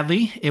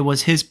 Sadly, it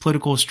was his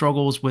political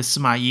struggles with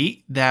Sima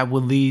Yi that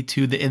would lead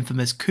to the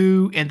infamous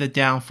coup and the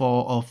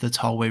downfall of the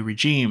Cao Wei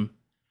regime.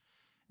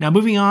 Now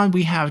moving on,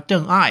 we have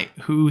Deng Ai,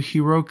 who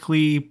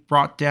heroically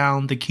brought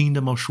down the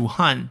kingdom of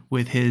Shuhan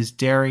with his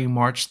daring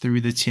march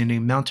through the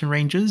Qinling mountain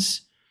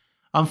ranges.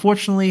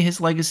 Unfortunately, his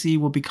legacy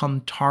will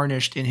become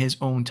tarnished in his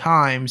own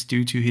times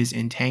due to his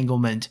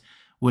entanglement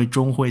with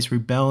Zhong Hui's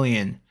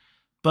rebellion.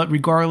 But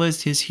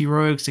regardless, his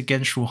heroics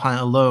against Shuhan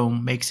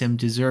alone makes him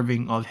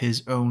deserving of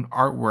his own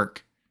artwork.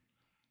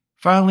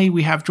 Finally,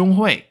 we have Zhong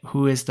Hui,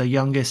 who is the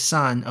youngest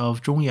son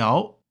of Zhong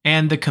Yao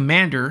and the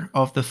commander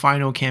of the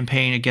final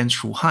campaign against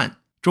Shuhan.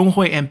 Zhong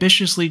Hui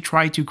ambitiously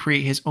tried to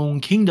create his own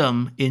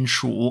kingdom in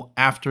Shu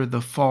after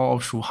the fall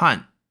of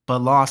Shuhan, but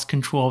lost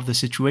control of the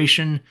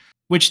situation,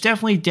 which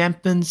definitely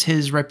dampens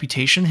his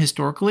reputation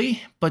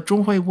historically, but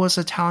Zhong Hui was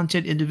a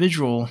talented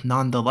individual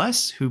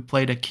nonetheless who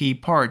played a key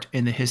part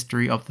in the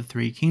history of the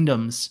Three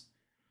Kingdoms.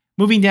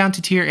 Moving down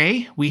to Tier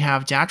A, we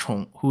have Jia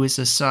Chong, who is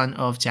the son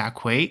of Jia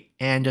Kui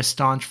and a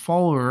staunch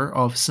follower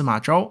of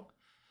Sima Zhao.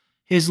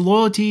 His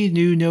loyalty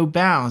knew no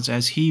bounds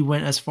as he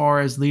went as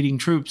far as leading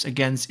troops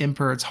against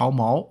Emperor Cao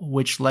Mao,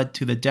 which led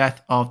to the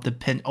death of the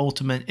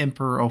penultimate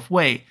emperor of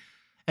Wei,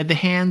 at the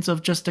hands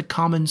of just a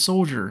common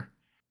soldier.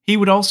 He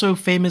would also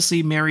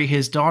famously marry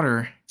his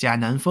daughter, Jia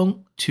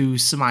Nanfeng, to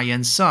Sima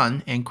Yan's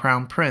son and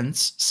crown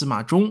prince,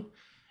 Sima Zhong,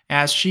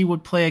 as she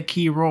would play a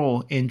key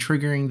role in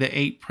triggering the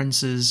Eight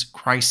Princes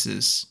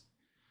crisis.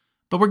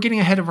 But we're getting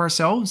ahead of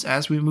ourselves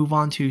as we move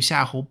on to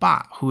Xiahou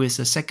Ba, who is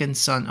the second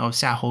son of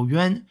Xiahou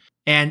Yuan,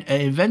 and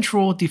an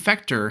eventual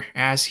defector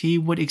as he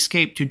would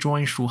escape to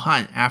join Shu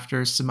Han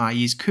after Sima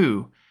Yi's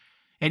coup.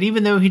 And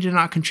even though he did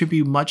not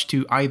contribute much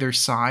to either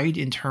side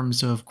in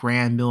terms of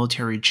grand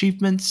military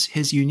achievements,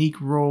 his unique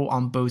role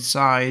on both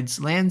sides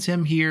lands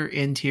him here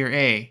in Tier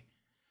A.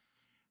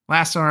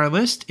 Last on our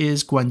list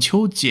is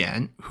Guanqiu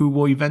Jian, who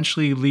will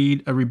eventually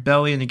lead a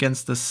rebellion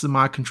against the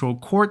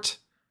Sima-controlled court.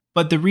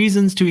 But the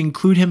reasons to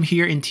include him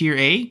here in Tier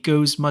A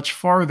goes much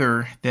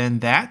farther than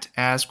that,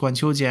 as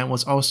Guanqiu Jian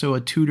was also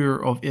a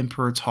tutor of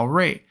Emperor Cao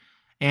Rui,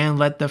 and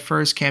led the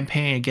first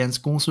campaign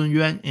against Gongsun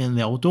Yuan in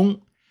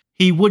Liaodong.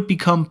 He would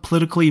become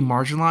politically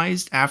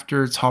marginalized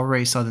after Cao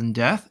Rui's sudden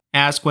death,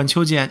 as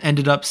Guanqiu Jian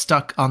ended up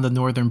stuck on the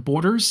northern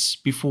borders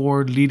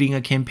before leading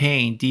a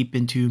campaign deep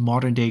into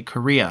modern-day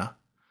Korea.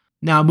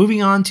 Now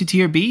moving on to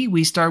Tier B,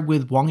 we start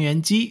with Wang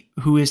Yuanji,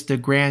 who is the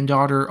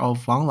granddaughter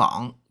of Wang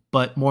Lang,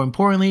 but more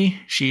importantly,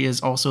 she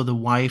is also the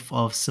wife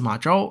of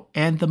Sima Zhao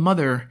and the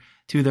mother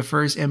to the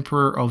first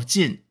emperor of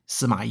Jin,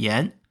 Sima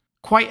Yan.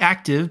 Quite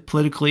active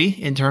politically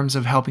in terms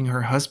of helping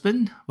her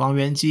husband, Wang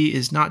Yuanji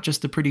is not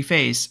just a pretty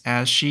face,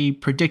 as she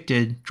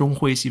predicted Zhong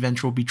Hui's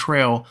eventual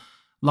betrayal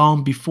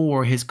long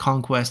before his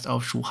conquest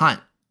of Shu Han.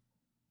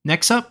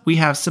 Next up, we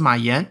have Sima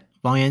Yan,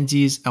 Wang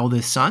Yuanji's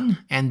eldest son,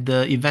 and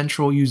the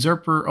eventual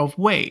usurper of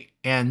Wei,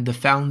 and the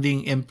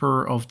founding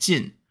emperor of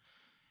Jin.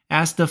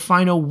 As the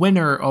final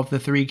winner of the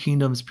Three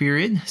Kingdoms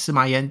period,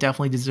 Sima Yan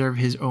definitely deserved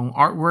his own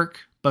artwork,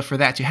 but for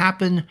that to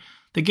happen,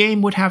 the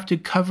game would have to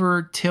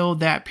cover till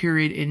that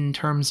period in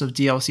terms of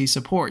DLC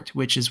support,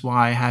 which is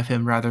why I have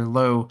him rather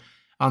low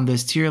on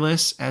this tier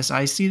list, as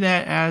I see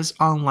that as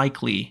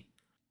unlikely.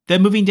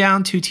 Then moving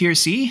down to Tier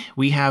C,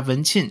 we have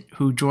Wen Qin,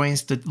 who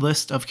joins the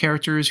list of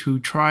characters who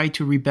try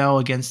to rebel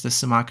against the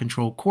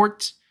Sima-controlled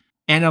court.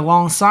 And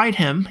alongside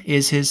him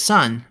is his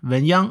son,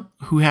 Wen Yang,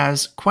 who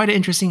has quite an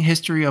interesting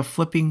history of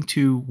flipping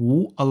to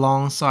Wu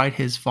alongside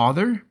his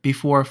father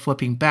before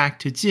flipping back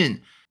to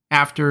Jin,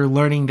 after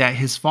learning that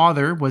his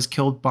father was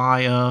killed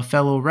by a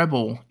fellow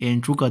rebel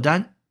in Zhuge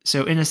Dan.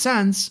 So in a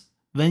sense,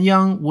 Wen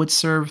Yang would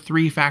serve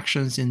 3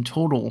 factions in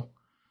total.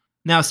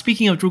 Now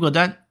speaking of Zhuge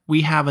Dan,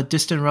 we have a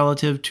distant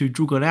relative to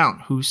Zhuge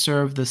Liang who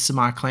served the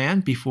Sima clan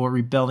before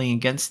rebelling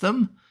against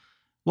them.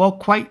 While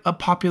quite a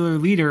popular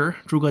leader,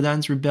 Zhuge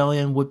Dan's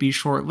rebellion would be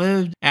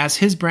short-lived, as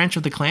his branch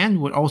of the clan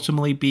would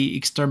ultimately be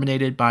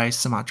exterminated by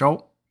Sima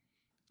Zhao.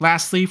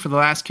 Lastly, for the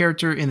last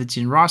character in the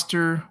Jin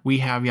roster, we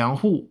have Yang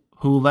Hu,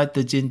 who led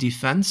the Jin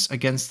defense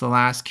against the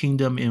last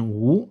kingdom in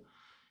Wu.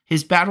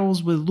 His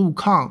battles with Lu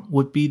Kang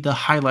would be the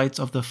highlights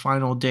of the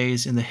final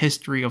days in the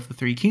history of the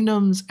Three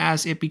Kingdoms,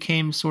 as it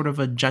became sort of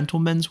a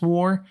gentleman's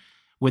war,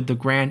 with the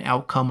grand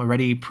outcome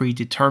already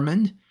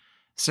predetermined.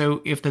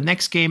 So if the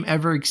next game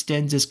ever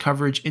extends its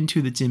coverage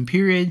into the Jin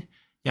period,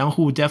 Yang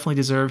Hu will definitely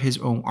deserve his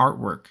own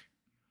artwork.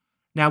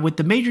 Now with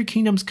the major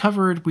kingdoms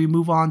covered, we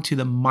move on to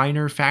the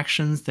minor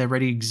factions that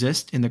already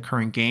exist in the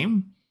current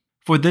game.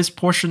 For this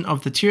portion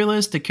of the tier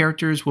list, the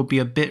characters will be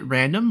a bit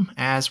random,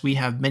 as we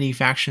have many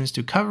factions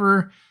to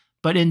cover,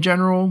 but in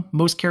general,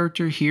 most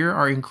characters here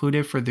are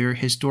included for their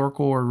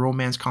historical or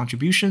romance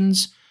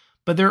contributions,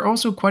 but there are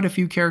also quite a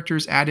few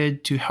characters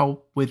added to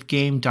help with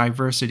game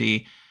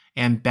diversity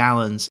and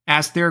balance,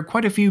 as there are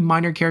quite a few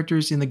minor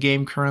characters in the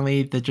game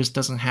currently that just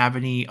doesn't have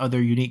any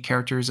other unique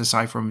characters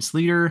aside from its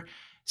leader,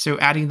 so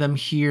adding them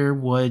here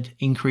would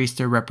increase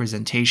their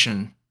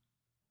representation.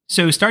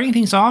 So starting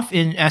things off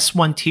in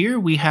S1 tier,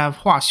 we have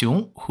Hua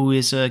Xiong, who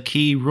is a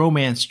key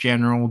romance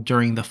general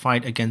during the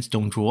fight against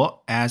Dong Zhuo,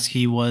 as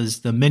he was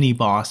the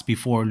mini-boss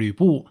before Lü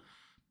Bu,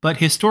 but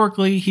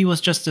historically he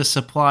was just a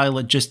supply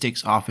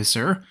logistics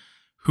officer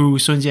who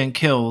Sun Jian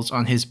kills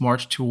on his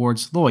march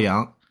towards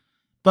Luoyang.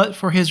 But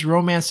for his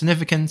romance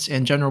significance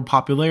and general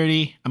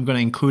popularity, I'm going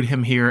to include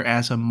him here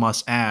as a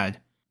must-add.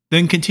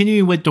 Then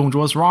continuing with Dong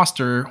Zhuo's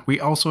roster, we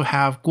also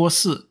have Guo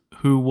Si,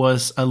 who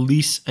was at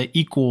least an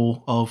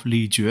equal of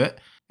Li Jue,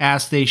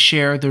 as they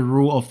share the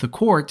rule of the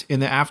court in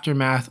the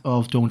aftermath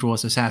of Dong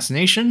Zhuo's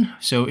assassination.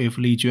 So if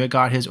Li Jue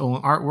got his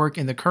own artwork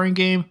in the current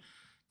game,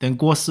 then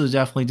Guo Si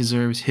definitely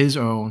deserves his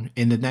own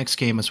in the next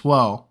game as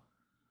well.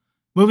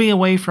 Moving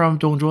away from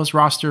Dong Zhuo's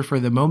roster for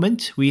the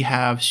moment, we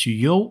have Xu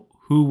You,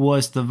 who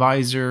was the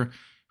vizier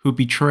who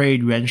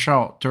betrayed Yuan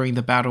Shao during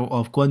the Battle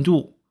of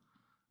Guandu.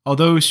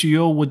 Although Xu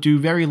You would do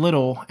very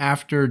little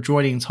after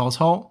joining Cao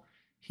Cao,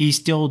 he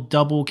still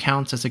double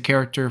counts as a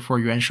character for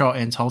Yuan Shao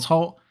and Cao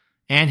Cao,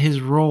 and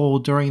his role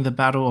during the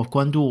Battle of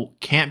Guandu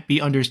can't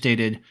be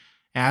understated,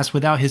 as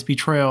without his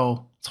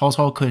betrayal, Cao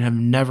Cao could have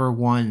never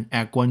won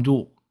at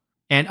Guandu.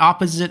 And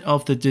opposite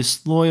of the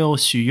disloyal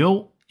Xu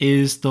You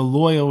is the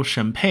loyal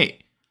Shen Pei,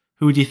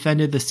 who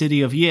defended the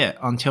city of Ye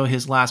until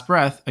his last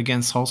breath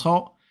against Cao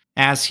Cao,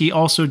 as he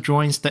also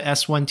joins the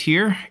S1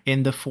 tier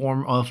in the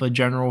form of a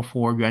general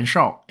for Yuan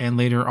Shao and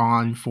later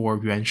on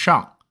for Yuan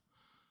Shang.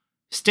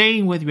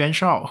 Staying with Yuan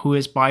Shao, who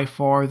is by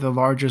far the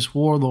largest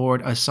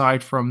warlord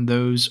aside from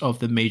those of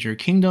the major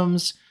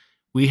kingdoms,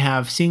 we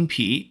have Xing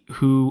Pi,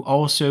 who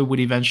also would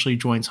eventually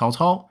join Cao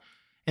Cao,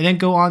 and then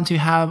go on to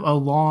have a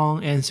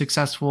long and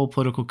successful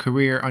political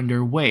career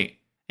under Wei.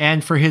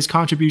 And for his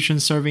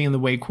contributions serving in the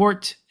Wei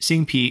court,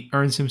 Xing Pi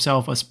earns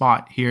himself a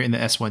spot here in the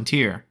S1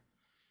 tier.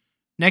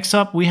 Next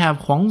up, we have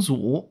Huang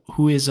Zu,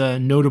 who is a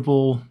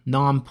notable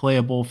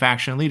non-playable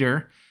faction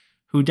leader,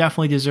 who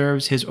definitely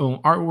deserves his own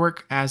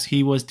artwork as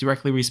he was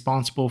directly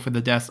responsible for the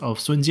death of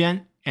Sun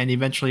Jian and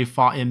eventually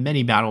fought in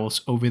many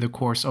battles over the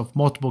course of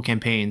multiple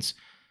campaigns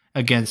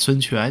against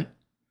Sun Quan.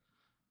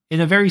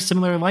 In a very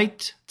similar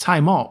light,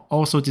 Cai Mao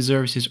also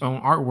deserves his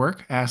own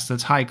artwork as the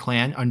Cai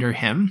clan under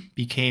him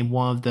became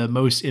one of the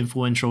most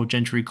influential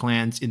gentry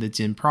clans in the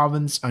Jin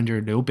province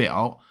under Liu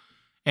Biao,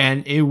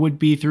 and it would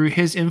be through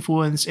his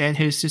influence and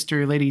his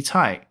sister Lady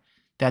Cai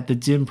that the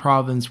Jin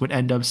province would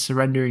end up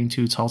surrendering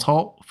to Cao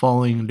Cao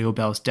following Liu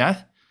Biao's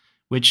death,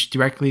 which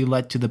directly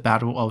led to the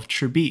Battle of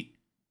Chibi.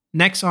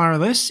 Next on our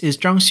list is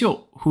Zhang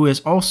Xiu, who is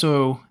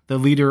also the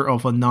leader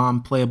of a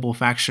non-playable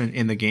faction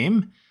in the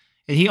game,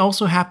 and he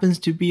also happens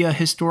to be a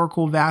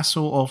historical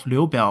vassal of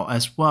Liu Biao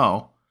as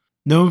well.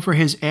 Known for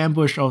his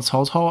ambush of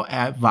Cao Cao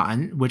at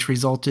Wan, which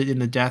resulted in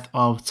the death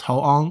of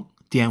Cao Ang,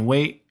 Dian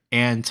Wei,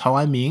 and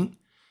Cao Anming,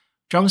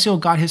 Zhang Xiu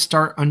got his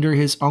start under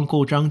his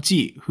uncle Zhang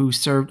Ji, who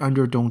served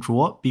under Dong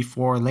Zhuo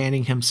before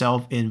landing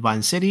himself in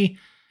Wan City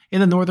in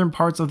the northern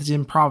parts of the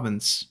Jin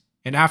province.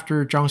 And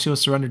after Zhang Xiu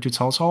surrendered to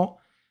Cao Cao,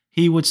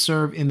 he would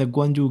serve in the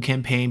Guandu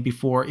campaign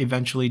before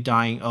eventually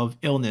dying of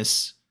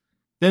illness.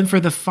 Then for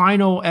the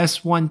final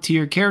S1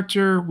 tier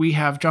character, we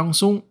have Zhang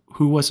Song,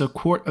 who was a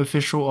court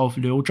official of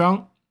Liu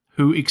Zhang,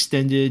 who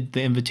extended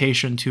the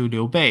invitation to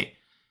Liu Bei,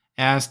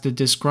 as the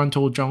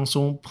disgruntled Zhang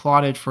Song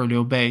plotted for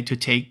Liu Bei to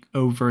take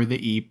over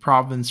the Yi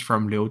province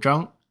from Liu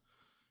Zhang.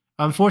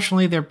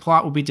 Unfortunately, their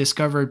plot would be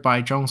discovered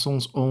by Zhang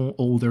Song's own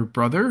older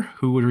brother,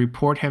 who would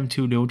report him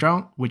to Liu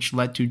Zhang, which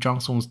led to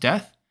Zhang Song's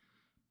death.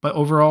 But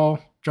overall,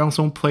 Zhang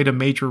Song played a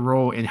major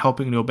role in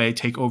helping Liu Bei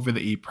take over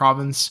the Yi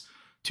province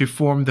to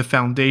form the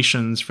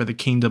foundations for the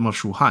kingdom of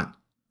Shu Han.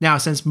 Now,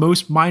 since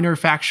most minor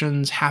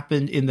factions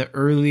happened in the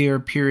earlier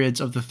periods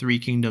of the Three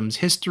Kingdoms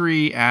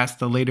history, as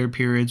the later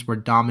periods were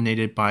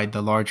dominated by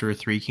the larger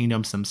Three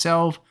Kingdoms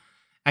themselves,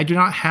 I do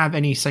not have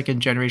any second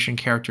generation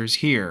characters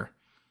here.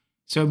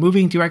 So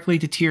moving directly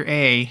to tier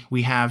A,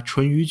 we have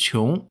Chun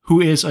Yuqiong,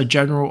 who is a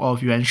general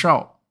of Yuan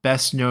Shao,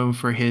 best known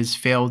for his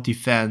failed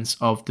defense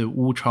of the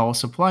Wuchao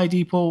supply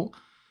depot.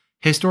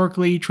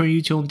 Historically, Chun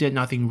Yuqiong did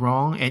nothing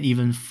wrong and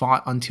even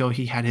fought until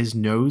he had his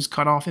nose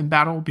cut off in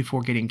battle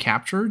before getting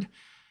captured,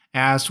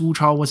 as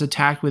Wuchao was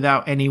attacked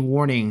without any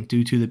warning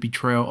due to the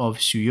betrayal of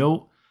Xu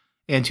You.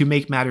 And to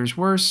make matters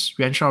worse,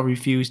 Yuan Shao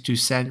refused to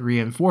send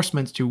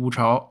reinforcements to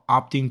Wuchao,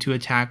 opting to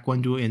attack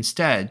Guandu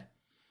instead.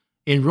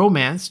 In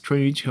romance, Chun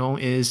Yuqiong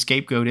is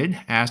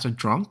scapegoated as a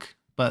drunk,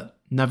 but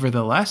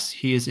nevertheless,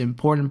 he is an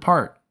important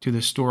part to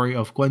the story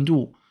of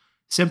Guandu,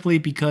 simply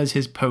because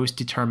his post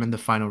determined the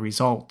final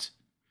result.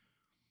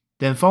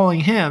 Then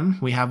following him,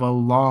 we have a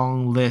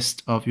long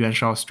list of Yuan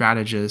Shao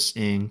strategists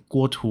in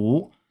Guo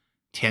Tu,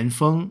 Tian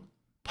Feng,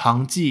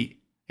 Pang Ji,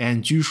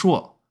 and Ju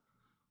Shuo.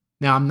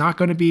 Now, I'm not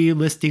going to be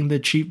listing the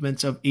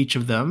achievements of each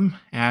of them,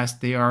 as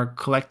they are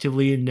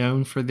collectively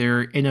known for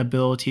their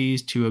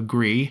inabilities to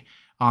agree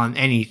on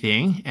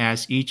anything,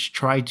 as each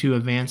tried to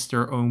advance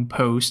their own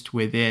post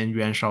within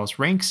Yuan Shao's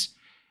ranks,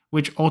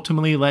 which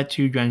ultimately led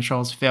to Yuan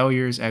Shao's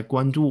failures at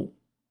Guandu,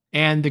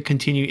 and the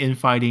continued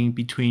infighting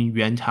between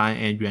Yuan Tan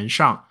and Yuan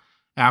Shang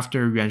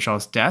after Yuan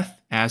Shao's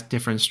death, as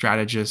different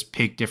strategists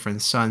picked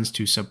different sons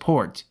to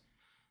support.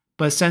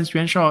 But since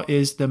Yuan Shao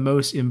is the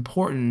most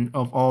important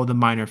of all the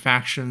minor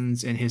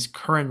factions and his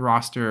current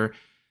roster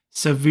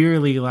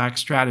severely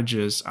lacks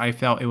strategists, I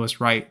felt it was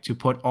right to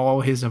put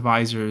all his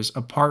advisors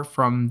apart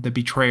from the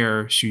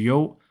betrayer Xu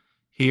You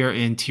here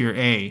in tier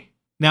A.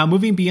 Now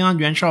moving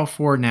beyond Yuan Shao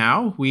for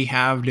now, we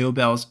have Liu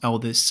Biao's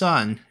eldest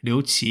son,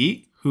 Liu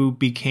Qi, who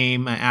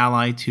became an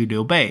ally to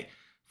Liu Bei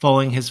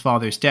following his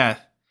father's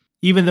death.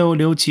 Even though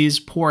Liu Qi's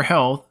poor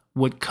health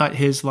would cut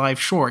his life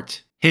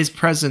short, his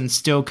presence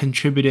still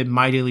contributed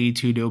mightily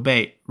to Liu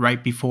Bei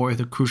right before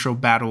the crucial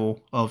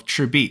battle of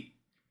Chibi.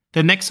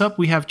 Then next up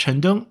we have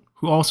Chen Deng,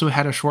 who also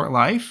had a short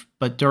life,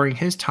 but during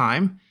his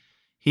time,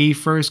 he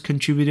first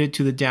contributed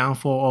to the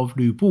downfall of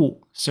Lu Bu,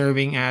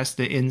 serving as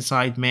the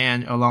inside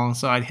man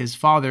alongside his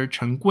father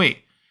Chen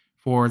Gui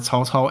for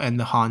Cao Cao and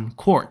the Han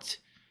court.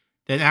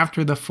 Then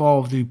after the fall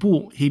of Lu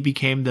Bu, he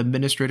became the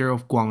administrator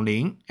of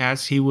Guangling,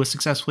 as he would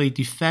successfully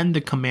defend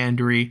the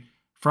commandery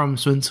from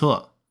Sun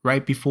Ce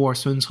right before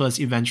Sun Ce's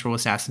eventual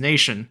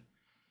assassination.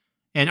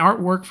 And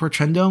artwork for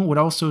Chen Deng would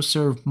also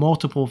serve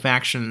multiple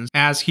factions,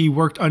 as he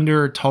worked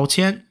under Tao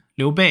Qian,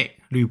 Liu Bei,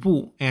 Lu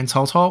Bu, and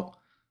Cao Cao,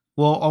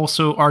 while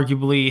also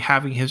arguably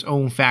having his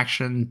own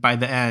faction by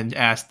the end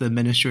as the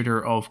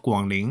administrator of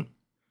Guangling.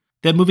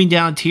 Then moving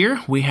down tier,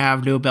 we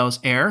have Liu Bei's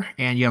heir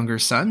and younger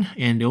son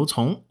in Liu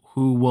Cong,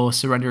 who will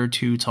surrender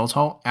to Cao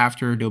Cao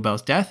after Liu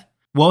Bei's death.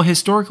 While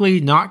historically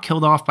not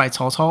killed off by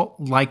Cao Cao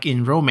like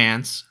in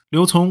romance,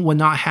 Liu Cong would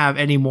not have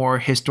any more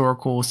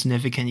historical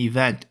significant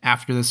event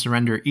after the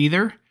surrender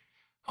either.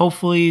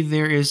 Hopefully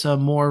there is a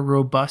more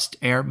robust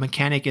heir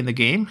mechanic in the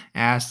game,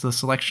 as the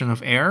selection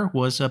of heir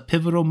was a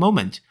pivotal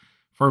moment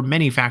for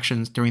many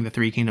factions during the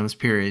Three Kingdoms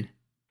period.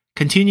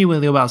 Continue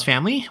with Liu Bei's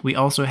family, we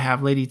also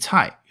have Lady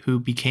Cai, who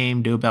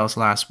became Liu Bei's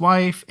last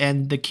wife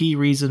and the key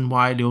reason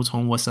why Liu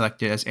Cong was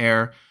selected as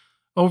heir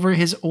over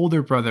his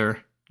older brother,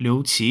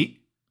 Liu Qi.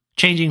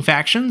 Changing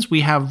factions,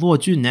 we have Luo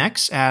Jun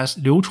next, as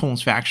Liu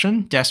Chong's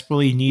faction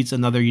desperately needs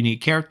another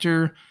unique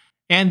character,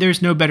 and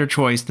there's no better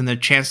choice than the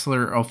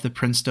Chancellor of the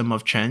Princedom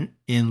of Chen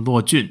in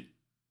Luo Jun.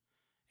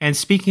 And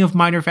speaking of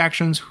minor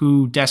factions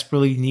who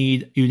desperately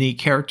need unique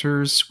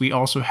characters, we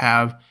also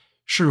have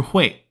Shi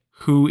Hui,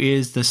 who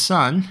is the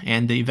son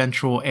and the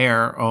eventual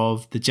heir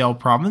of the Jiao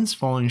province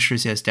following Shi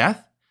Xie's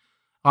death.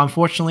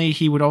 Unfortunately,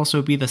 he would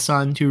also be the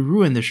son to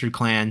ruin the Shi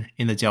clan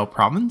in the Jiao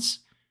province.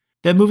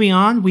 Then moving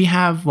on, we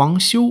have Wang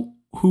Xiu,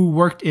 who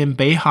worked in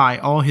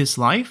Beihai all his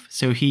life,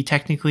 so he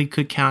technically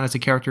could count as a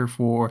character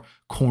for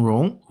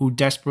Kongrong, who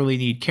desperately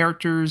need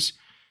characters,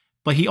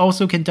 but he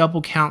also can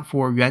double count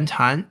for Yuan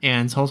Tan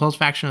and Cao Cao's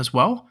faction as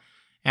well,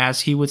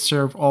 as he would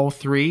serve all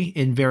three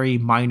in very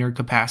minor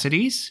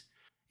capacities.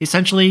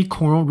 Essentially,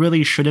 Kongrong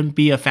really shouldn't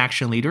be a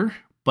faction leader,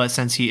 but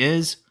since he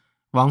is,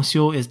 Wang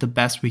Xiu is the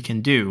best we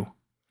can do.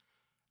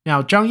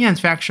 Now, Zhang Yan's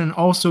faction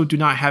also do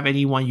not have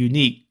anyone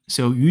unique,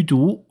 so Yu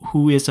Du,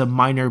 who is a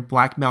minor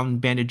Black Mountain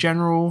Bandit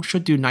general,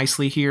 should do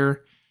nicely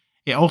here.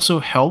 It also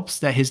helps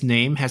that his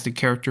name has the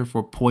character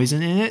for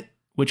poison in it,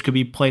 which could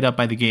be played up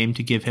by the game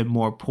to give him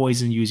more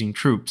poison-using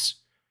troops.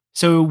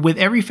 So with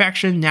every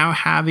faction now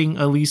having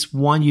at least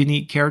one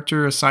unique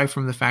character aside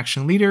from the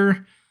faction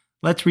leader,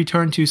 let's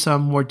return to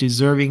some more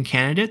deserving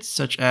candidates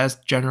such as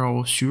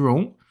General Xu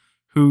Rong,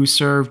 who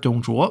served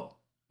Dong Zhuo.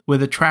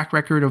 With a track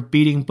record of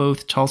beating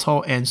both Cao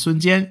Cao and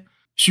Sun Jian,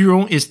 Xu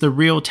Rong is the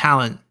real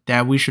talent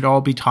that we should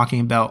all be talking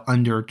about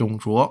under Dong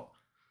Zhuo.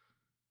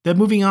 Then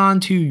moving on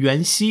to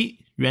Yuan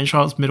Xi, Yuan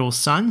Shao's middle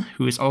son,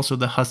 who is also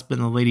the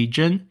husband of Lady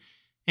Jin,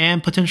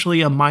 and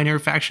potentially a minor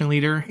faction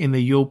leader in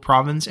the You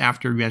province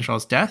after Yuan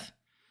Shao's death.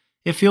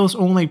 It feels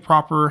only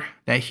proper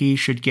that he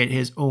should get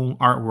his own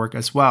artwork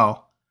as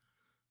well.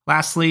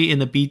 Lastly, in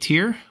the B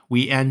tier,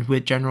 we end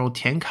with General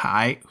Tian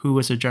Kai, who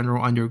was a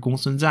general under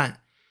Gongsun Zan,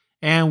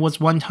 and was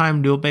one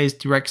time Liu Bei's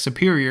direct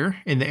superior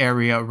in the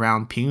area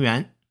around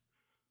Pingyuan.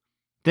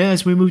 Then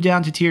as we move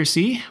down to tier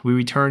C, we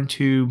return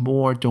to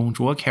more Dong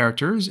Zhuo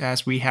characters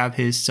as we have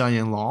his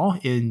son-in-law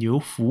in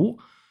Niu Fu,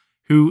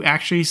 who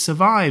actually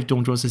survived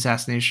Dong Zhuo's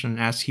assassination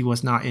as he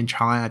was not in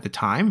Chang'an at the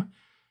time.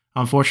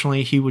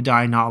 Unfortunately, he would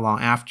die not long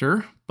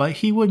after, but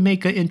he would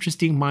make an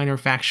interesting minor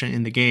faction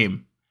in the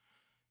game.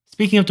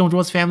 Speaking of Dong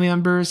Zhuo's family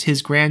members,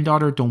 his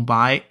granddaughter Dong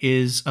Bai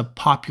is a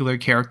popular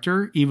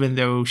character, even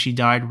though she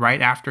died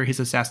right after his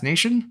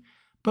assassination,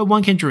 but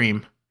one can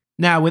dream.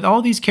 Now, with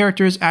all these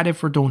characters added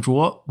for Dong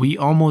Zhuo, we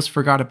almost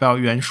forgot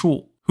about Yuan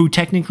Shu, who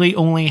technically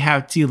only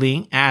have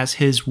Jiling as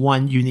his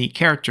one unique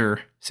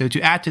character. So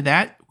to add to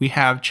that, we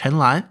have Chen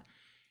Lan,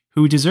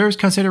 who deserves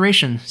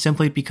consideration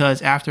simply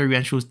because after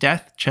Yuan Shu's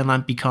death, Chen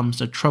Lan becomes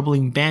a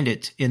troubling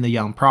bandit in the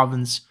Yang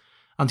province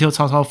until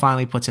Cao Cao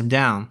finally puts him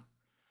down.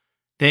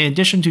 Then in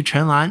addition to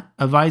Chen Lan,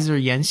 advisor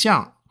Yan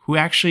Xiang, who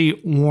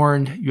actually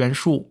warned Yuan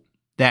Shu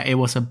that it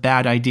was a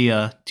bad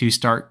idea to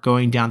start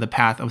going down the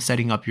path of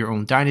setting up your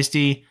own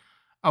dynasty,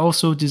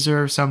 also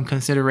deserves some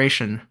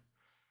consideration.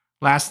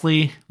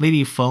 Lastly,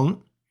 Lady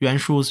Feng, Yuan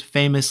Shu's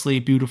famously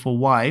beautiful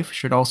wife,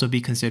 should also be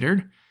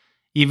considered,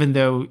 even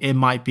though it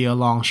might be a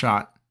long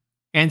shot.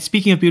 And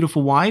speaking of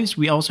beautiful wives,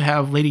 we also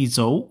have Lady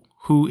Zhou,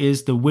 who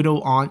is the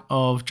widow aunt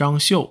of Zhang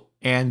Xiu,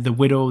 and the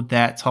widow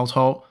that Cao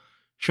Cao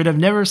should have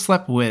never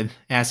slept with,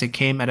 as it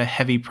came at a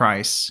heavy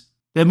price.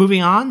 Then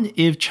moving on,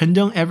 if Chen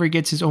Deng ever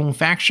gets his own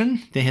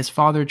faction, then his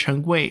father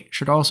Chen Gui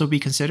should also be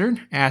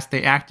considered, as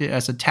they acted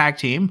as a tag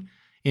team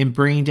in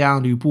bringing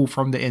down Lu Bu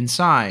from the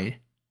inside.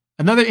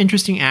 Another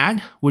interesting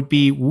add would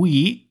be Wu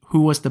Yi,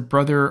 who was the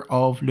brother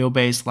of Liu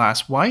Bei's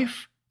last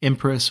wife,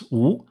 Empress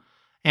Wu,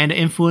 and an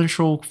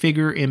influential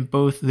figure in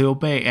both Liu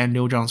Bei and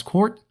Liu Zhang's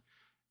court.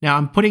 Now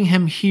I'm putting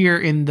him here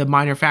in the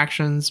minor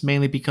factions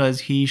mainly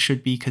because he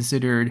should be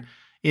considered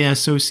in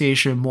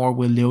association more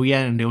with Liu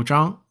Yan and Liu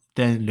Zhang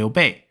than Liu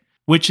Bei,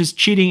 which is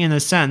cheating in a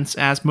sense,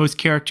 as most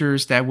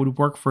characters that would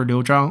work for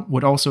Liu Zhang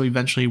would also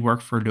eventually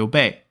work for Liu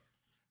Bei.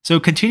 So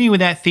continuing with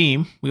that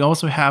theme, we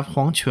also have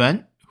Huang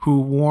Quan, who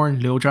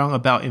warned Liu Zhang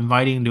about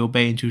inviting Liu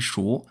Bei into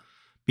Shu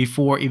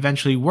before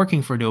eventually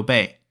working for Liu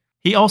Bei.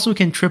 He also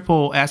can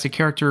triple as a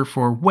character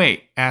for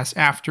Wei, as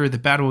after the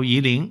Battle of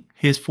Yiling,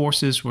 his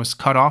forces was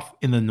cut off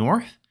in the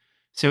north.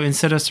 So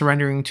instead of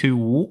surrendering to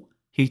Wu,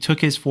 he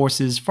took his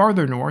forces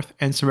farther north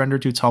and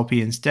surrendered to Cao Pi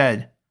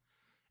instead.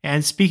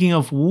 And speaking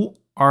of Wu,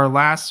 our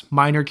last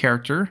minor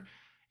character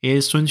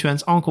is Sun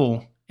Quan's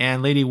uncle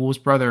and Lady Wu's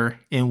brother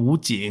in Wu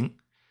Jing,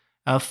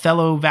 a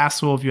fellow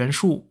vassal of Yuan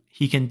Shu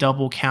he can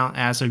double count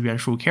as a Yuan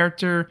Shu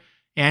character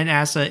and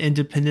as an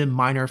independent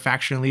minor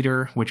faction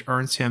leader, which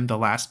earns him the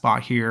last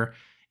spot here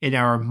in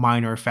our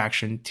minor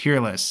faction tier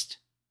list.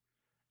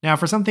 Now,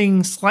 for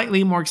something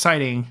slightly more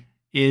exciting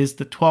is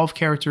the 12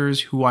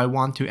 characters who I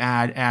want to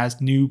add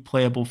as new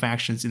playable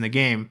factions in the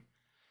game.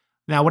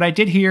 Now, what I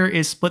did here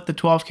is split the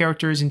 12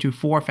 characters into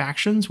 4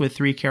 factions with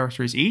 3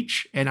 characters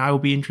each, and I will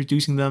be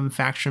introducing them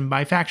faction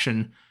by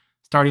faction,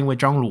 starting with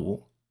Zhang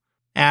Lu.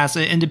 As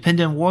an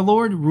independent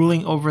warlord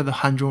ruling over the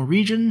Hanzhong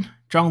region,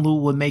 Zhang Lu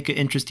would make an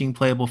interesting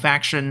playable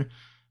faction,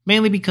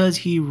 mainly because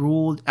he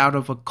ruled out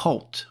of a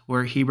cult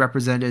where he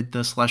represented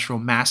the Celestial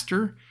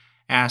Master,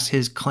 as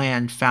his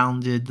clan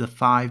founded the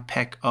 5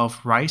 peck of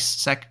rice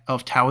sect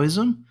of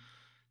Taoism.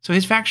 So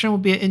his faction will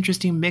be an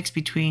interesting mix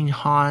between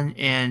Han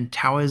and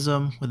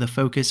Taoism with a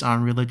focus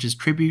on religious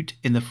tribute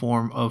in the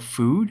form of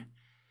food.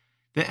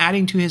 Then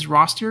adding to his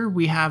roster,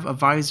 we have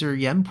advisor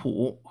Yan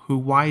Pu, who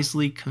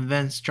wisely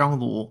convinced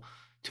Zhang Lu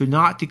to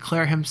not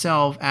declare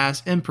himself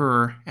as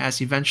emperor, as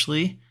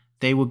eventually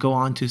they would go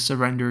on to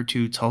surrender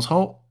to Cao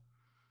Cao.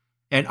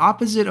 And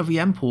opposite of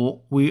Yan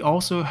Pu, we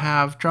also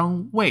have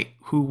Zhang Wei,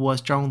 who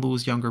was Zhang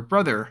Lu's younger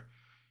brother.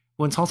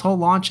 When Cao Cao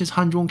launched his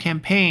Hanzhong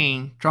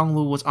campaign, Zhang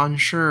Lu was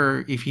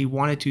unsure if he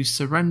wanted to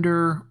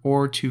surrender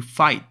or to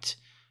fight,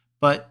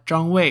 but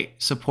Zhang Wei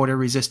supported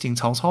resisting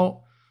Cao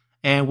Cao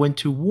and went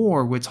to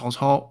war with Cao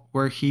Cao,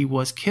 where he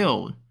was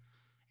killed.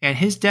 And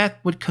his death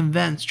would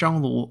convince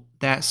Zhang Lu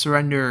that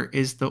surrender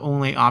is the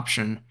only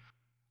option.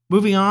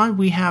 Moving on,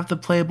 we have the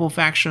playable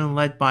faction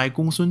led by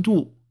Gongsun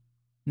Du.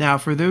 Now,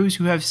 for those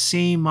who have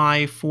seen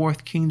my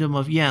 4th Kingdom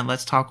of Yan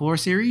Let's Talk Lore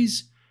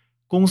series,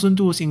 Gongsun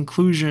Du's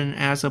inclusion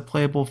as a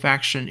playable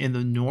faction in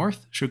the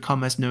north should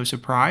come as no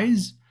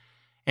surprise,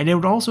 and it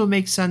would also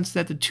make sense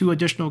that the 2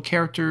 additional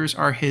characters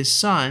are his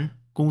son,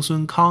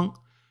 Gongsun Kang,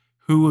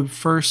 who would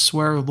first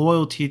swear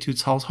loyalty to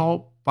Cao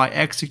Cao by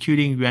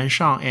executing Yuan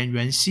Shang and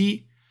Yuan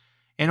Xi,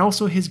 and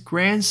also his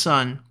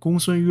grandson,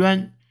 Gongsun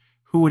Yuan,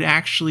 who would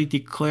actually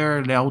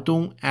declare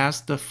Liaodong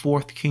as the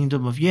 4th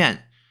Kingdom of Yan,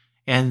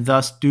 and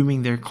thus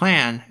dooming their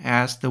clan,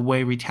 as the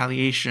Wei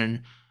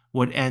retaliation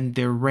would end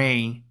their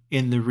reign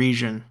in the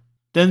region.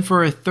 Then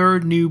for a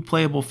 3rd new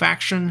playable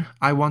faction,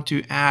 I want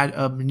to add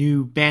a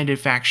new bandit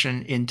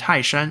faction in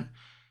Taishan,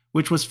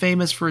 which was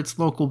famous for its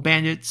local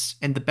bandits,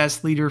 and the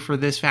best leader for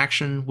this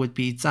faction would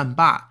be Zan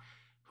Ba,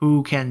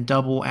 who can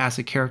double as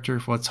a character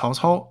for Cao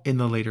Cao in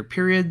the later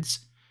periods.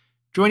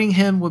 Joining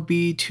him would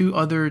be 2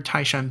 other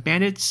Taishan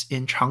bandits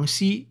in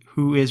Changxi,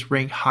 who is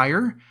ranked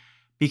higher,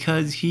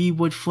 because he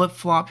would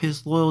flip-flop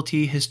his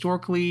loyalty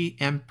historically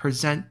and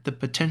present the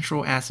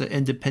potential as an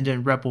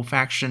independent rebel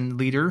faction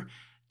leader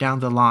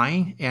down the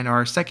line, and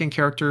our 2nd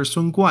character,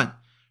 Sun Guan,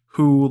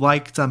 who,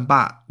 like Zan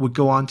Ba, would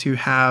go on to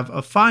have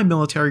a fine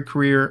military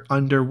career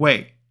under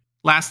Wei.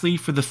 Lastly,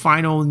 for the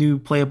final new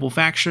playable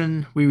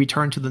faction, we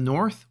return to the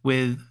north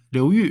with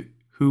Liu Yu,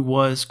 who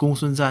was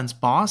Gongsun Zan's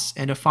boss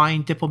and a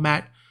fine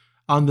diplomat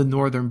on the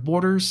northern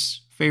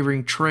borders,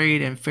 favoring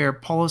trade and fair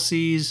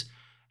policies.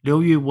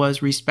 Liu Yu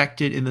was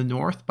respected in the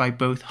north by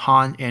both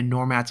Han and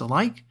nomads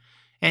alike,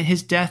 and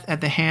his death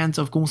at the hands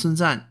of Gongsun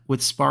Zan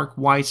would spark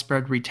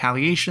widespread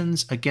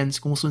retaliations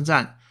against Gongsun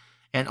Zan,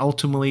 and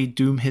ultimately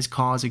doom his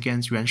cause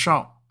against Yuan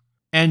Shao.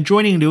 And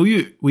joining Liu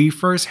Yu, we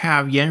first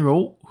have Yan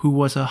Rou, who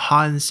was a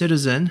Han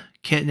citizen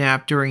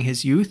kidnapped during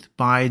his youth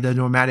by the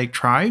nomadic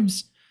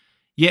tribes.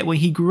 Yet when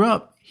he grew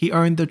up, he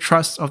earned the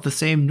trust of the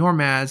same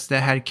nomads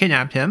that had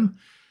kidnapped him,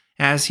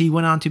 as he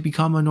went on to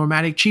become a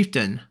nomadic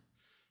chieftain.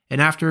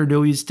 And after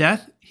Liu Yu's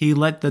death, he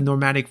led the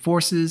nomadic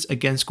forces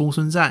against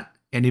Gongsun Zan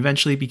and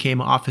eventually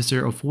became an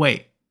officer of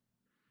Wei.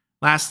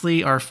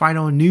 Lastly, our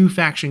final new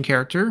faction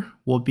character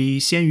will be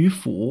Xian Yu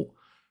Fu,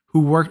 who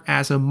worked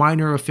as a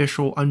minor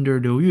official under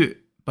Liu Yu,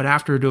 but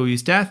after Liu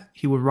Yu's death,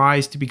 he would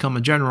rise to become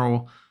a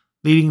general,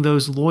 leading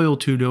those loyal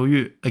to Liu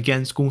Yu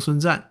against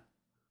Gongsun Zan.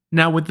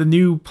 Now, with the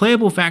new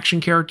playable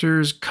faction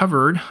characters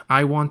covered,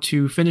 I want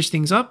to finish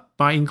things up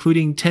by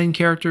including 10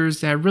 characters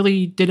that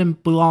really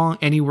didn't belong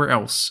anywhere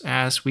else,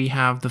 as we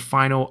have the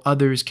final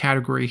others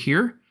category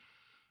here.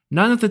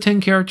 None of the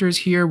 10 characters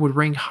here would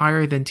rank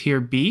higher than tier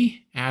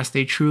B, as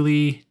they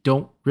truly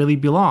don't really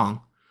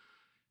belong.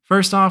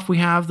 First off, we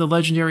have the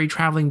legendary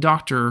traveling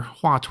doctor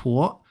Hua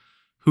Tuo,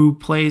 who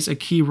plays a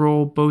key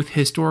role both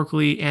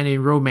historically and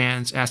in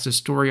romance, as the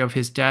story of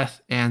his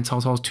death and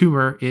Cao Cao's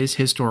tumor is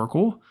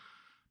historical.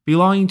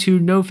 Belonging to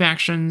no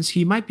factions,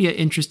 he might be an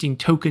interesting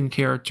token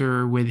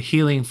character with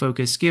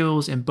healing-focused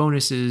skills and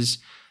bonuses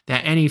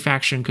that any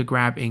faction could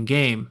grab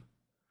in-game.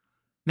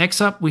 Next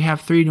up, we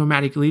have 3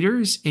 nomadic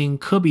leaders in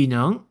Ke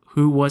Neng,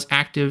 who was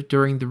active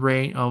during the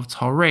reign of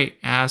Cao Rui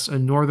as a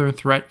northern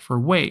threat for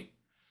Wei.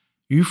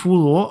 Yu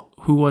Luo,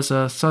 who was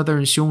a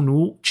southern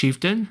Xiongnu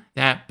chieftain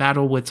that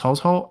battled with Cao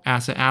Cao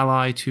as an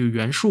ally to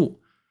Yuan Shu,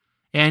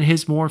 and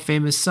his more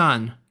famous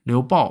son,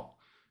 Liu Bao,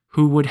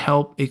 who would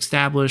help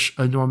establish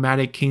a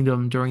nomadic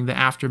kingdom during the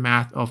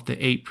aftermath of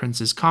the 8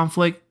 Princes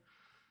conflict.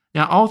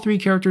 Now, all 3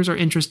 characters are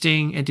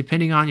interesting, and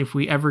depending on if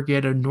we ever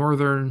get a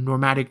northern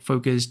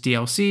nomadic-focused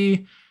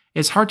DLC,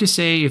 It's hard to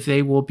say if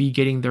they will be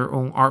getting their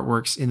own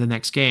artworks in the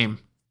next game.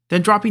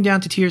 Then dropping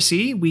down to tier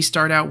C, we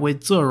start out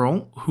with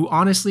Zerong, who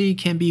honestly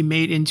can be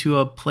made into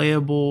a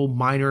playable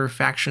minor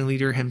faction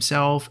leader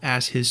himself,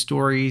 as his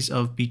stories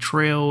of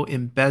betrayal,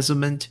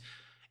 embezzlement,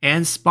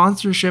 and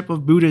sponsorship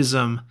of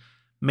Buddhism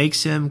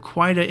makes him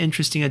quite an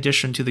interesting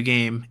addition to the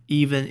game,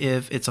 even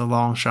if it's a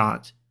long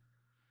shot.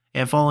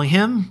 And following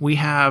him, we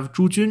have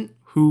Zhu Jun,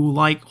 who,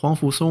 like Huang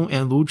Fusong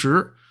and Lu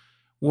Zhi,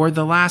 were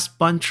the last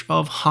bunch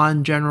of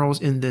Han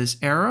generals in this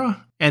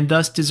era, and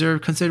thus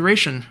deserve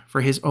consideration for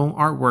his own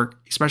artwork,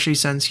 especially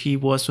since he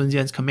was Sun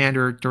Jian's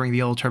commander during the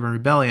Yellow Turban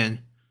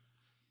Rebellion.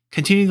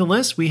 Continuing the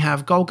list, we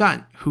have Gao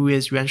Gan, who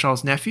is Yuan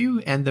Shao's nephew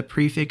and the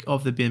prefect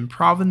of the Bin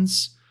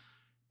province,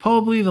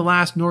 probably the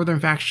last northern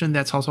faction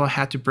that Cao Cao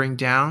had to bring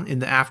down in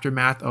the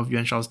aftermath of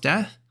Yuan Shao's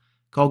death.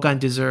 Gao Gan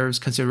deserves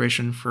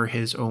consideration for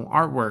his own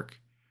artwork.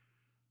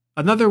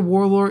 Another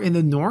warlord in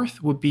the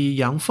north would be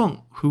Yang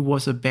Feng, who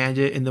was a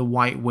bandit in the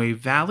White Wave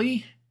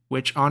Valley,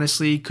 which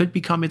honestly could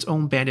become its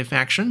own bandit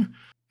faction,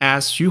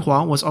 as Xu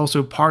Huang was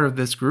also part of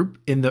this group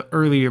in the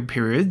earlier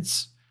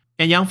periods.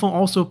 And Yang Feng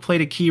also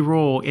played a key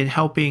role in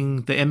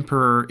helping the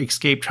emperor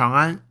escape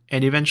Chang'an,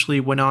 and eventually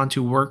went on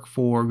to work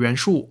for Yuan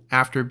Shu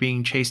after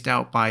being chased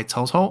out by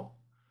Cao Cao.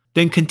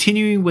 Then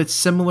continuing with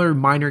similar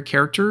minor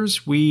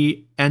characters,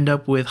 we end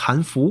up with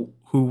Han Fu,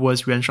 who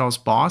was Yuan Shao's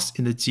boss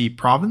in the Ji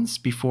province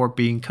before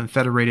being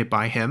confederated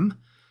by him.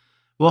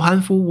 While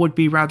Han Fu would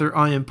be rather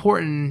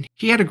unimportant,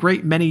 he had a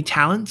great many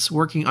talents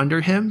working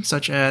under him,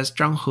 such as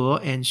Zhang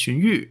He and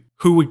Xun Yu,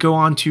 who would go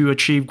on to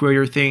achieve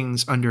greater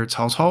things under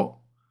Cao Cao.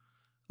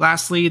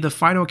 Lastly, the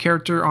final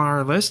character on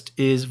our list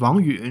is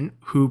Wang Yun,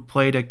 who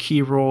played a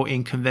key role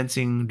in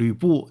convincing Lu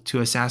Bu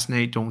to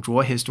assassinate Dong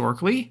Zhuo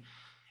historically,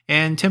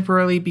 and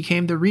temporarily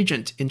became the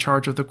regent in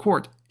charge of the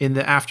court in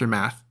the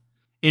aftermath.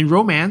 In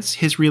romance,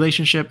 his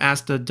relationship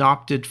as the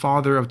adopted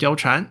father of Diao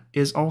Chan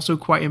is also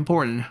quite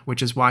important,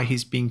 which is why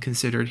he's being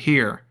considered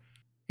here.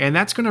 And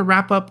that's going to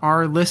wrap up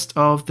our list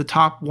of the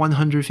top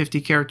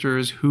 150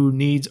 characters who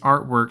needs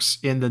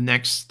artworks in the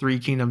next Three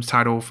Kingdoms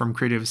title from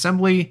Creative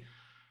Assembly.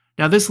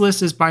 Now, this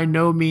list is by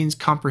no means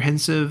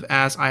comprehensive,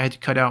 as I had to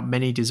cut out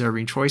many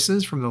deserving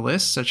choices from the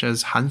list, such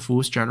as Han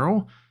Fu's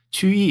general,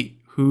 Tu Yi,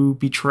 who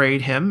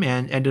betrayed him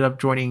and ended up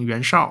joining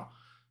Yuan Shao,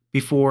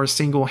 before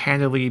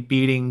single-handedly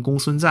beating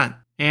Gongsun Zan.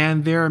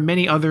 And there are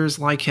many others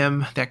like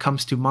him that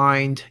comes to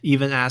mind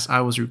even as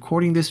I was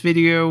recording this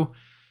video.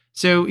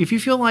 So if you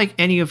feel like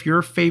any of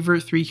your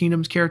favorite Three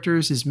Kingdoms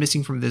characters is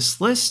missing from this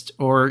list,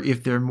 or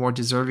if they're more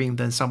deserving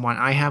than someone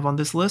I have on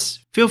this list,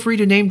 feel free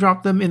to name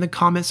drop them in the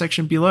comment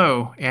section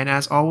below. And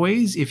as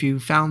always, if you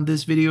found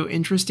this video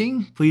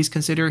interesting, please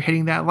consider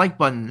hitting that like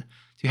button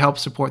to help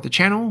support the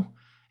channel.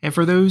 And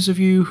for those of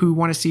you who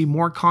want to see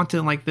more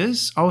content like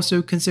this,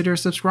 also consider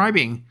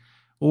subscribing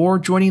or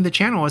joining the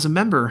channel as a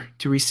member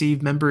to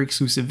receive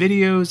member-exclusive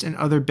videos and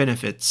other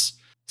benefits.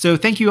 So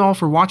thank you all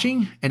for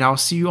watching, and I'll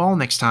see you all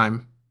next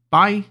time.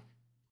 Bye!